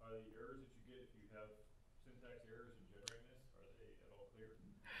 Are the errors that you get if you have syntax errors in generating this? Are they at all clear?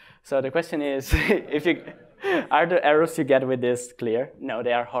 So the question is, if you, are the errors you get with this clear? No,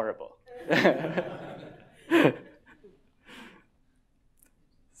 they are horrible.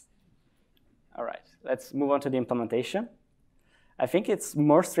 All right, let's move on to the implementation. I think it's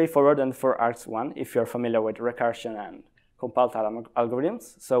more straightforward than for ARCS-1 if you're familiar with recursion and compiled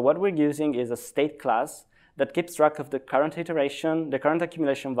algorithms. So what we're using is a state class that keeps track of the current iteration, the current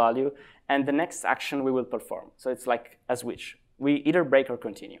accumulation value, and the next action we will perform. So it's like a switch. We either break or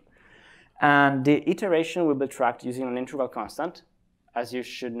continue. And the iteration will be tracked using an interval constant. As you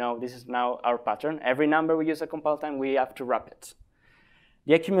should know, this is now our pattern. Every number we use at compile time, we have to wrap it.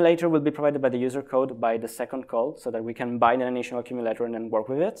 The accumulator will be provided by the user code by the second call so that we can bind an initial accumulator and then work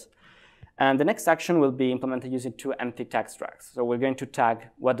with it. And the next action will be implemented using two empty tag tracks. So we're going to tag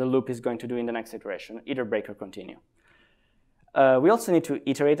what the loop is going to do in the next iteration, either break or continue. We also need to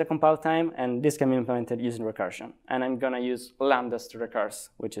iterate a compile time, and this can be implemented using recursion. And I'm going to use lambdas to recurse,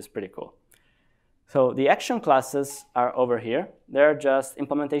 which is pretty cool. So the action classes are over here. They're just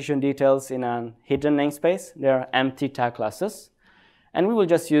implementation details in a hidden namespace. They are empty tag classes. And we will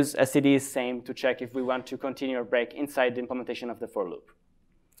just use std same to check if we want to continue or break inside the implementation of the for loop.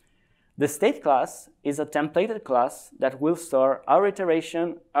 The state class is a templated class that will store our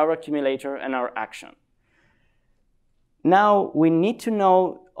iteration, our accumulator, and our action. Now, we need to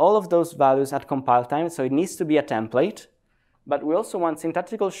know all of those values at compile time, so it needs to be a template. But we also want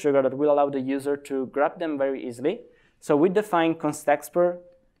syntactical sugar that will allow the user to grab them very easily. So we define constexpr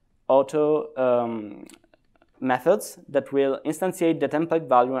auto methods that will instantiate the template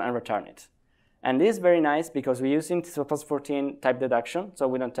value and return it. And this is very nice because we're using C++ type deduction, so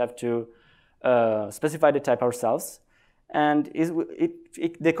we don't have to specify the type ourselves. And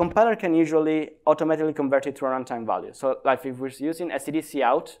the compiler can usually automatically convert it to a runtime value. So like if we're using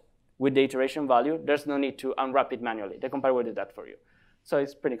stdcout with the iteration value, there's no need to unwrap it manually. The compiler will do that for you. So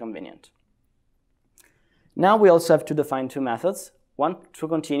it's pretty convenient. Now we also have to define two methods, one to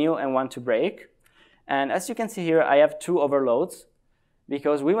continue and one to break. And as you can see here, I have two overloads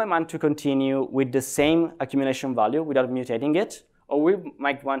because we might want to continue with the same accumulation value without mutating it, or we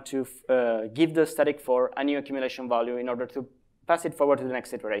might want to give the static for a new accumulation value in order to pass it forward to the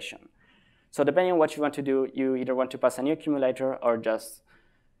next iteration. So depending on what you want to do, you either want to pass a new accumulator or just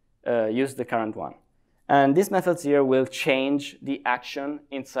use the current one. And these methods here will change the action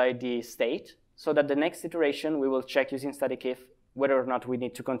inside the state so that the next iteration we will check using static if whether or not we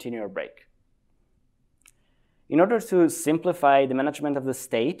need to continue or break. In order to simplify the management of the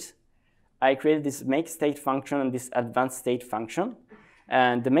state, I created this makeState function and this advancedState function.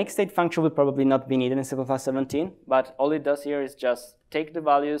 And the makeState function will probably not be needed in C++17, but all it does here is just take the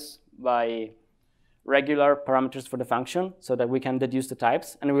values by regular parameters for the function so that we can deduce the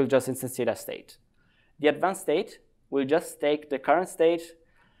types, and we'll just instantiate a state. The advancedState will just take the current state,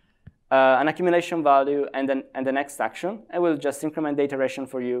 an accumulation value, and the next action, and we'll just increment the iteration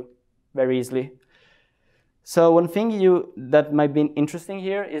for you very easily. So one thing that might be interesting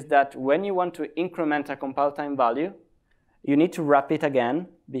here is that when you want to increment a compile time value, you need to wrap it again,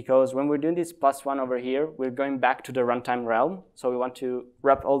 because when we're doing this +1 over here, we're going back to the runtime realm. So we want to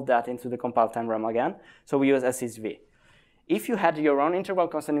wrap all that into the compile time realm again. So we use sysv. If you had your own interval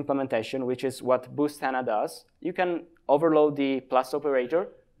constant implementation, which is what boostana does, you can overload the plus operator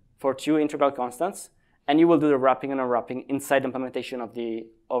for two integral constants, and you will do the wrapping and unwrapping inside the implementation of the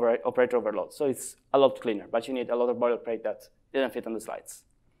operator overload. So it's a lot cleaner, but you need a lot of boilerplate that didn't fit on the slides,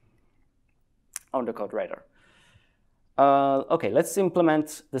 on the code rather. OK, let's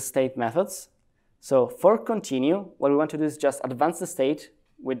implement the state methods. So for continue, what we want to do is just advance the state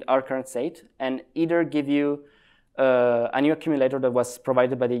with our current state and either give you a new accumulator that was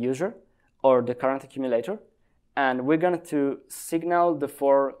provided by the user or the current accumulator. And we're going to signal the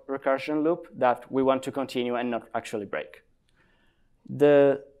for recursion loop that we want to continue and not actually break.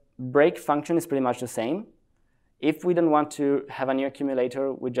 The break function is pretty much the same. If we don't want to have a new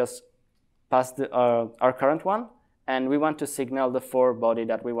accumulator, we just pass our current one. And we want to signal the for body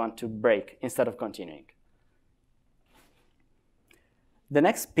that we want to break instead of continuing. The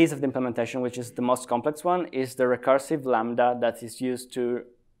next piece of the implementation, which is the most complex one, is the recursive lambda that is used to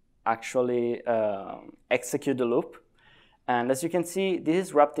actually execute the loop. And as you can see, this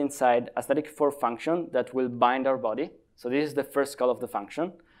is wrapped inside a static for function that will bind our body. So this is the first call of the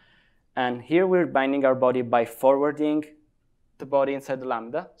function. And here we're binding our body by forwarding the body inside the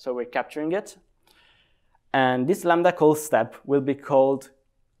lambda. So we're capturing it. And this lambda call step will be called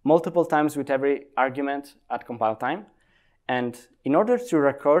multiple times with every argument at compile time. And in order to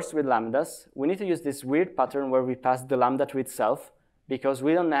recurse with lambdas, we need to use this weird pattern where we pass the lambda to itself, because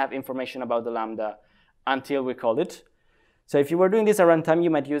we don't have information about the lambda until we call it. So if you were doing this at runtime, you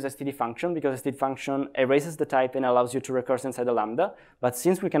might use a std function, because a std function erases the type and allows you to recurse inside the lambda. But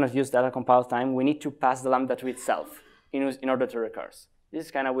since we cannot use that at compile time, we need to pass the lambda to itself in order to recurse. This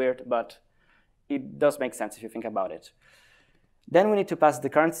is kind of weird, but it does make sense if you think about it. Then we need to pass the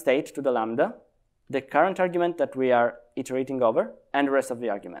current state to the lambda, the current argument that we are iterating over, and the rest of the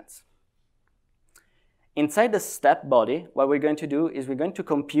arguments. Inside the step body, what we're going to do is we're going to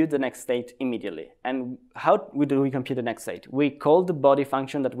compute the next state immediately. And how do we compute the next state? We call the body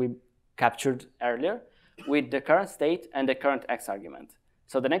function that we captured earlier with the current state and the current x argument.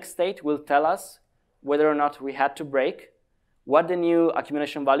 So the next state will tell us whether or not we had to break, what the new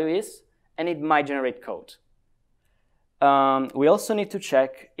accumulation value is, and it might generate code. We also need to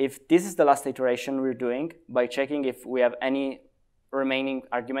check if this is the last iteration we're doing by checking if we have any remaining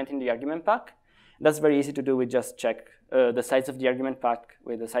argument in the argument pack. That's very easy to do. We just check the size of the argument pack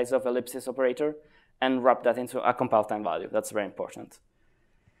with the size of ellipsis operator and wrap that into a compile time value. That's very important.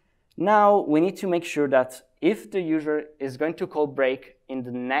 Now we need to make sure that if the user is going to call break in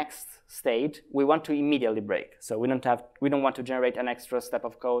the next state, we want to immediately break. So we don't want to generate an extra step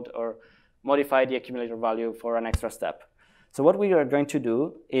of code or modify the accumulator value for an extra step. So what we are going to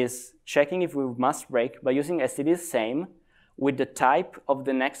do is checking if we must break by using std same with the type of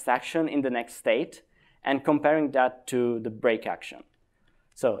the next action in the next state and comparing that to the break action.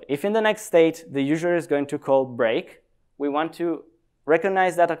 So if in the next state the user is going to call break, we want to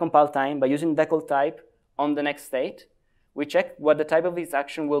recognize that at compile time by using decl type on the next state. We check what the type of this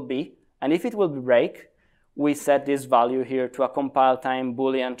action will be, and if it will be break, we set this value here to a compile time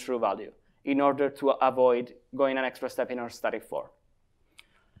Boolean true value in order to avoid going an extra step in our static for.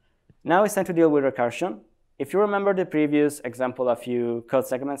 Now it's time to deal with recursion. If you remember the previous example a few code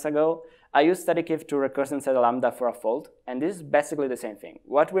segments ago, I used static if to recurse inside a lambda for a fold, and this is basically the same thing.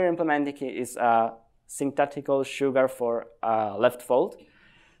 What we're implementing is a syntactical sugar for a left fold.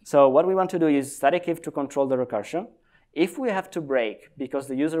 So what we want to do is static if to control the recursion. If we have to break because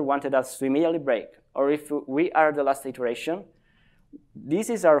the user wanted us to immediately break, or if we are the last iteration, this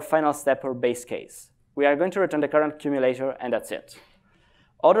is our final step or base case. We are going to return the current accumulator, and that's it.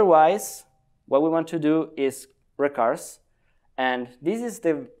 Otherwise, what we want to do is recurse. And this is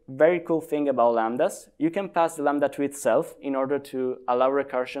the very cool thing about lambdas. You can pass the lambda to itself in order to allow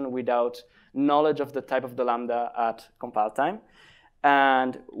recursion without knowledge of the type of the lambda at compile time.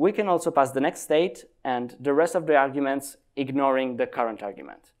 And we can also pass the next state and the rest of the arguments ignoring the current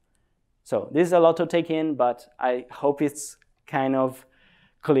argument. So this is a lot to take in, but I hope it's kind of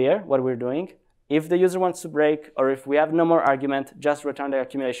clear what we're doing. If the user wants to break, or if we have no more argument, just return the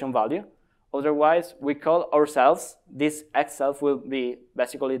accumulation value. Otherwise, we call ourselves. This xself will be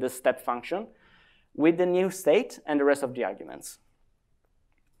basically the step function with the new state and the rest of the arguments.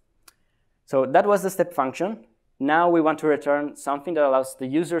 So that was the step function. Now we want to return something that allows the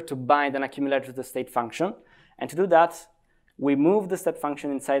user to bind an accumulator to the state function. And to do that, we move the step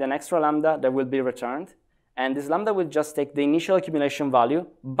function inside an extra lambda that will be returned. And this lambda will just take the initial accumulation value,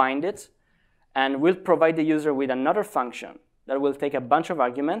 bind it, and will provide the user with another function that will take a bunch of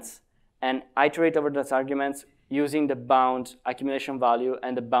arguments and iterate over those arguments using the bound accumulation value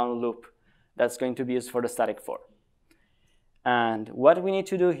and the bound loop that's going to be used for the static for. And what we need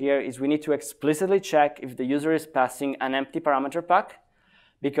to do here is we need to explicitly check if the user is passing an empty parameter pack,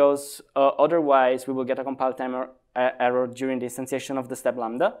 because otherwise we will get a compile time error during the instantiation of the step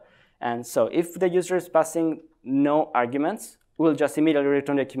lambda. And so if the user is passing no arguments, we'll just immediately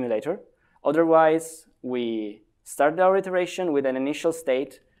return the accumulator. Otherwise, we start our iteration with an initial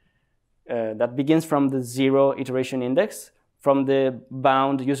state that begins from the 0 iteration index, from the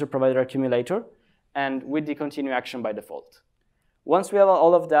bound user provider accumulator, and with the continue action by default. Once we have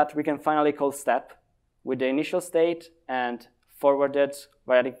all of that, we can finally call step with the initial state and forward it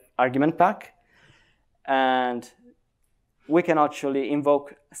via the argument pack. And we can actually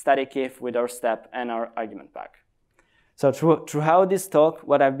invoke static if with our step and our argument pack. So throughout this talk,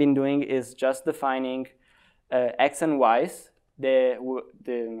 what I've been doing is just defining x and y's. The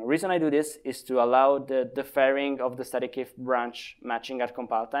reason I do this is to allow the deferring of the static if branch matching at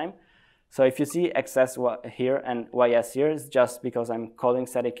compile time. So if you see xs here and ys here, it's just because I'm calling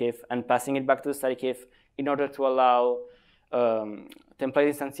static if and passing it back to the static if in order to allow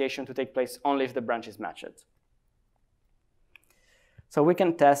template instantiation to take place only if the branch is matched. So we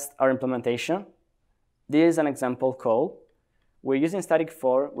can test our implementation. This is an example call. We're using static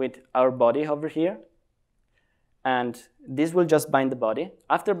for with our body over here. And this will just bind the body.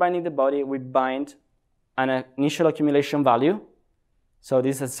 After binding the body, we bind an initial accumulation value. So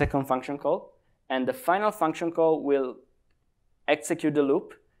this is a second function call. And the final function call will execute the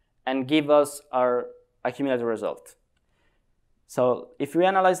loop and give us our accumulate the result. So if we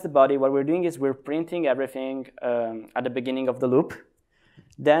analyze the body, what we're doing is we're printing everything at the beginning of the loop.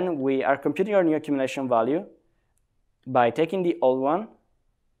 Then we are computing our new accumulation value by taking the old one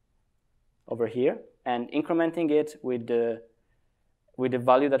over here and incrementing it with the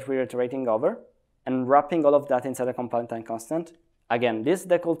value that we're iterating over and wrapping all of that inside a compiling time constant. Again, this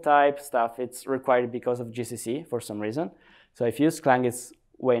decal type stuff, it's required because of GCC for some reason. So if you use Clang, it's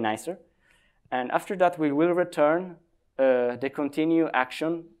way nicer. And after that, we will return the continue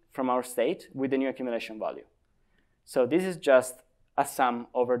action from our state with the new accumulation value. So this is just a sum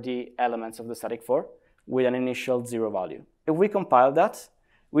over the elements of the static for with an initial 0 value. If we compile that,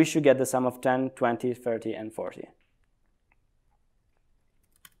 we should get the sum of 10, 20, 30, and 40.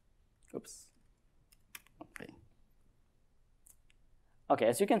 Oops. Okay,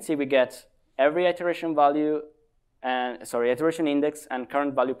 as you can see, we get every iteration value and iteration index and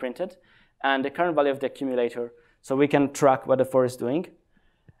current value printed, and the current value of the accumulator, so we can track what the for is doing.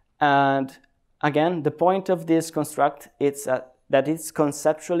 And again, the point of this construct is that it's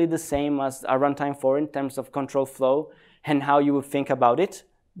conceptually the same as a runtime for in terms of control flow and how you would think about it.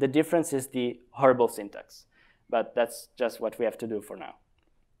 The difference is the horrible syntax, but that's just what we have to do for now.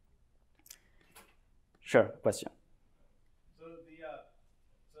 Sure, question.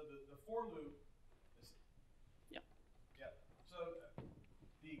 The for loop is, so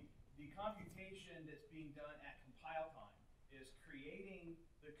the computation that's being done at compile time is creating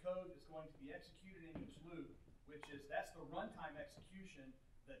the code that's going to be executed in each loop, which is, that's the runtime execution.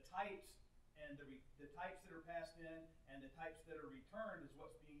 The types and the types that are passed in and the types that are returned is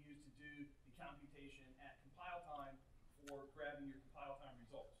what's being used to do the computation at compile time for grabbing your compile time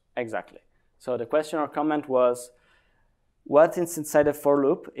results. Exactly. So the question or comment was, what is inside the for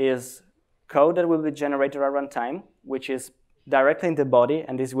loop is code that will be generated at runtime, which is directly in the body,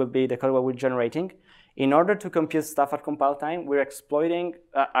 and this will be the code that we're generating. In order to compute stuff at compile time, we're exploiting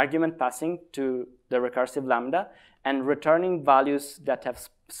argument passing to the recursive lambda and returning values that have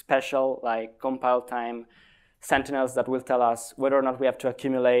special, like compile time sentinels that will tell us whether or not we have to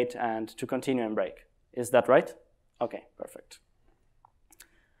accumulate and to continue and break. Is that right? Okay, perfect.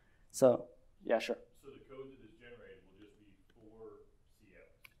 So, yeah, sure. So the code that is generated will just be for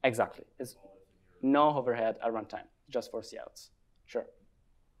COs? Exactly. It's no overhead at runtime, just for COs. Sure.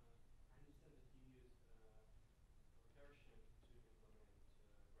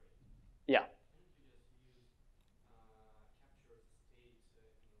 Yeah.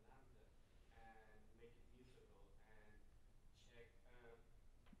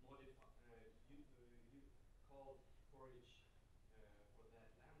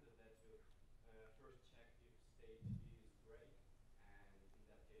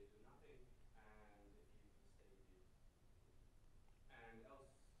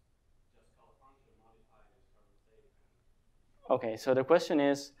 Okay, so the question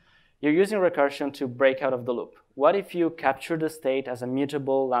is, you're using recursion to break out of the loop. What if you capture the state as a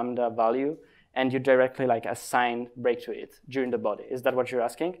mutable lambda value and you directly assign break to it during the body? Is that what you're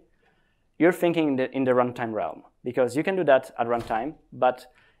asking? You're thinking in the runtime realm, because you can do that at runtime, but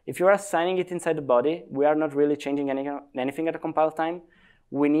if you're assigning it inside the body, we are not really changing anything at the compile time.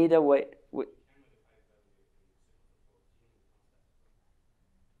 We need a way.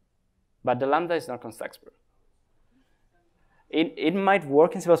 But the lambda is not context. It might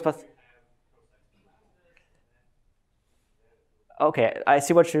work in C++. Okay, I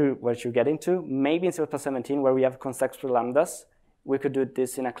see what you're getting to. Maybe in C++ 17, where we have context lambdas, we could do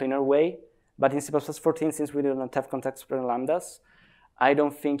this in a cleaner way. But in C++ 14, since we do not have context lambdas, I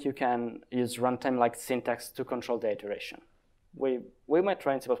don't think you can use runtime-like syntax to control the iteration. We might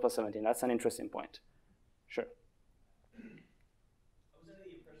try in C++ 17. That's an interesting point. Sure.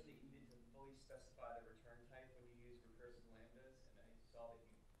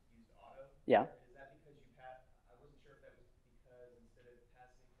 Yeah. Is that because you passed? I wasn't sure if that was because instead of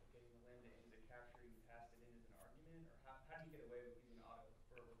getting the lambda into the capture, you passed it in as an argument, or how do you get away with using auto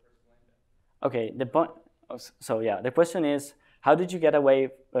for a recursive lambda? Okay, the question is, how did you get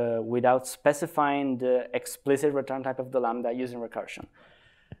away without specifying the explicit return type of the lambda using recursion?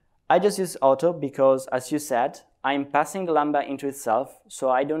 I just use auto because, as you said, I'm passing the lambda into itself, so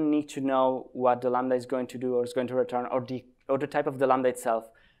I don't need to know what the lambda is going to do or is going to return, or the type of the lambda itself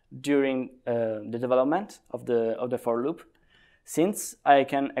during the development of the for loop, since I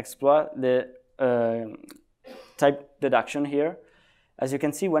can exploit the type deduction here. As you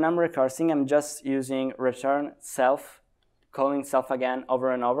can see, when I'm recursing, I'm just using return self, calling self again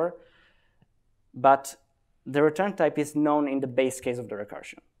over and over, but the return type is known in the base case of the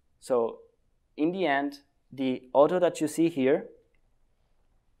recursion. So in the end, the auto that you see here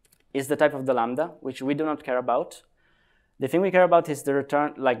is the type of the lambda, which we do not care about. The thing we care about is the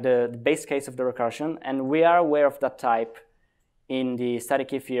return, like the base case of the recursion, and we are aware of that type in the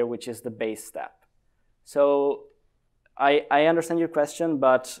static if here, which is the base step. So I understand your question,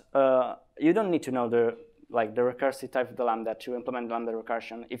 but you don't need to know the recursive type of the lambda to implement lambda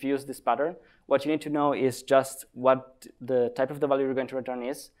recursion. If you use this pattern, what you need to know is just what the type of the value you're going to return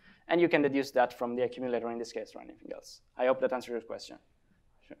is, and you can deduce that from the accumulator in this case or anything else. I hope that answers your question.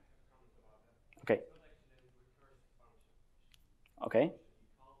 Sure. Okay. Okay.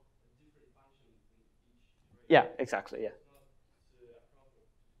 Yeah, exactly, yeah.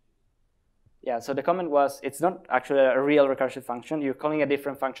 Yeah, so the comment was, it's not actually a real recursive function. You're calling a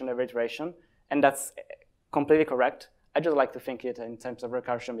different function every iteration, and that's completely correct. I just like to think it in terms of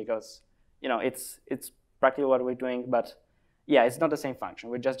recursion because, you know, it's practically what we're doing, but yeah, it's not the same function.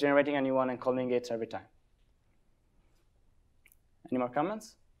 We're just generating a new one and calling it every time. Any more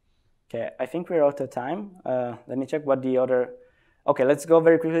comments? Okay, I think we're out of time. Let me check what the other... Okay, let's go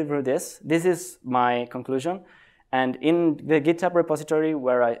very quickly through this. This is my conclusion. And in the GitHub repository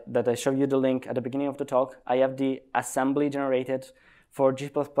that I showed you the link at the beginning of the talk, I have the assembly generated for G++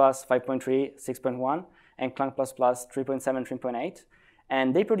 5.3, 6.1, and Clang++ 3.7, 3.8.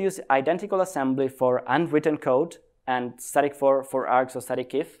 And they produce identical assembly for unwritten code and static for args or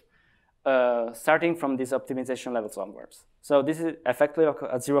static if, starting from these optimization levels onwards. So this is effectively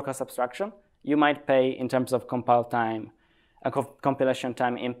a zero-cost abstraction. You might pay in terms of compile time, compilation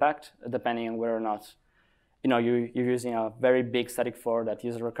time impact, depending on whether or not you're using a very big static for that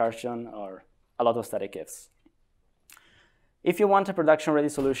uses recursion or a lot of static ifs. If you want a production-ready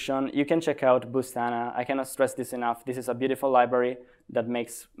solution, you can check out Boostana. I cannot stress this enough. This is a beautiful library that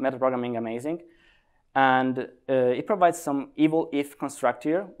makes metaprogramming amazing. And it provides some evil if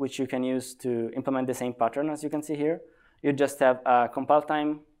constructor, which you can use to implement the same pattern as you can see here. You just have a compile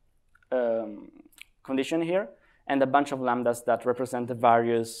time condition here and a bunch of lambdas that represent the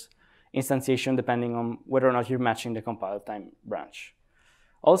various instantiation depending on whether or not you're matching the compile time branch.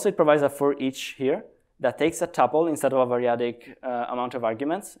 Also, it provides a for each here that takes a tuple instead of a variadic amount of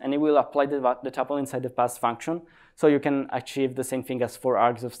arguments, and it will apply the tuple inside the pass function, so you can achieve the same thing as for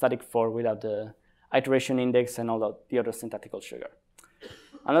args of static for without the iteration index and all the other syntactical sugar.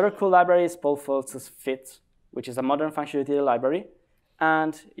 Another cool library is Paul Foltz's Fit, which is a modern function utility library,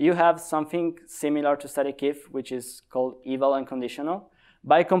 and you have something similar to static if, which is called eval and conditional.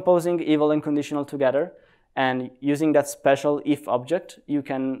 By composing eval and conditional together and using that special if object, you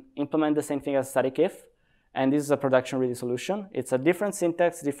can implement the same thing as static if, and this is a production-ready solution. It's a different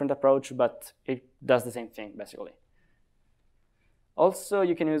syntax, different approach, but it does the same thing, basically. Also,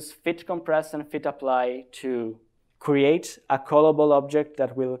 you can use fit compress and fit apply to create a callable object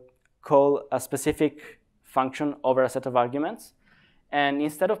that will call a specific function over a set of arguments. And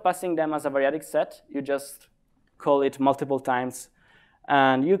instead of passing them as a variadic set, you just call it multiple times.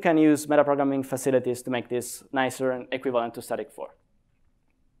 And you can use metaprogramming facilities to make this nicer and equivalent to static for.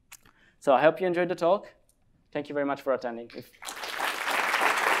 So I hope you enjoyed the talk. Thank you very much for attending.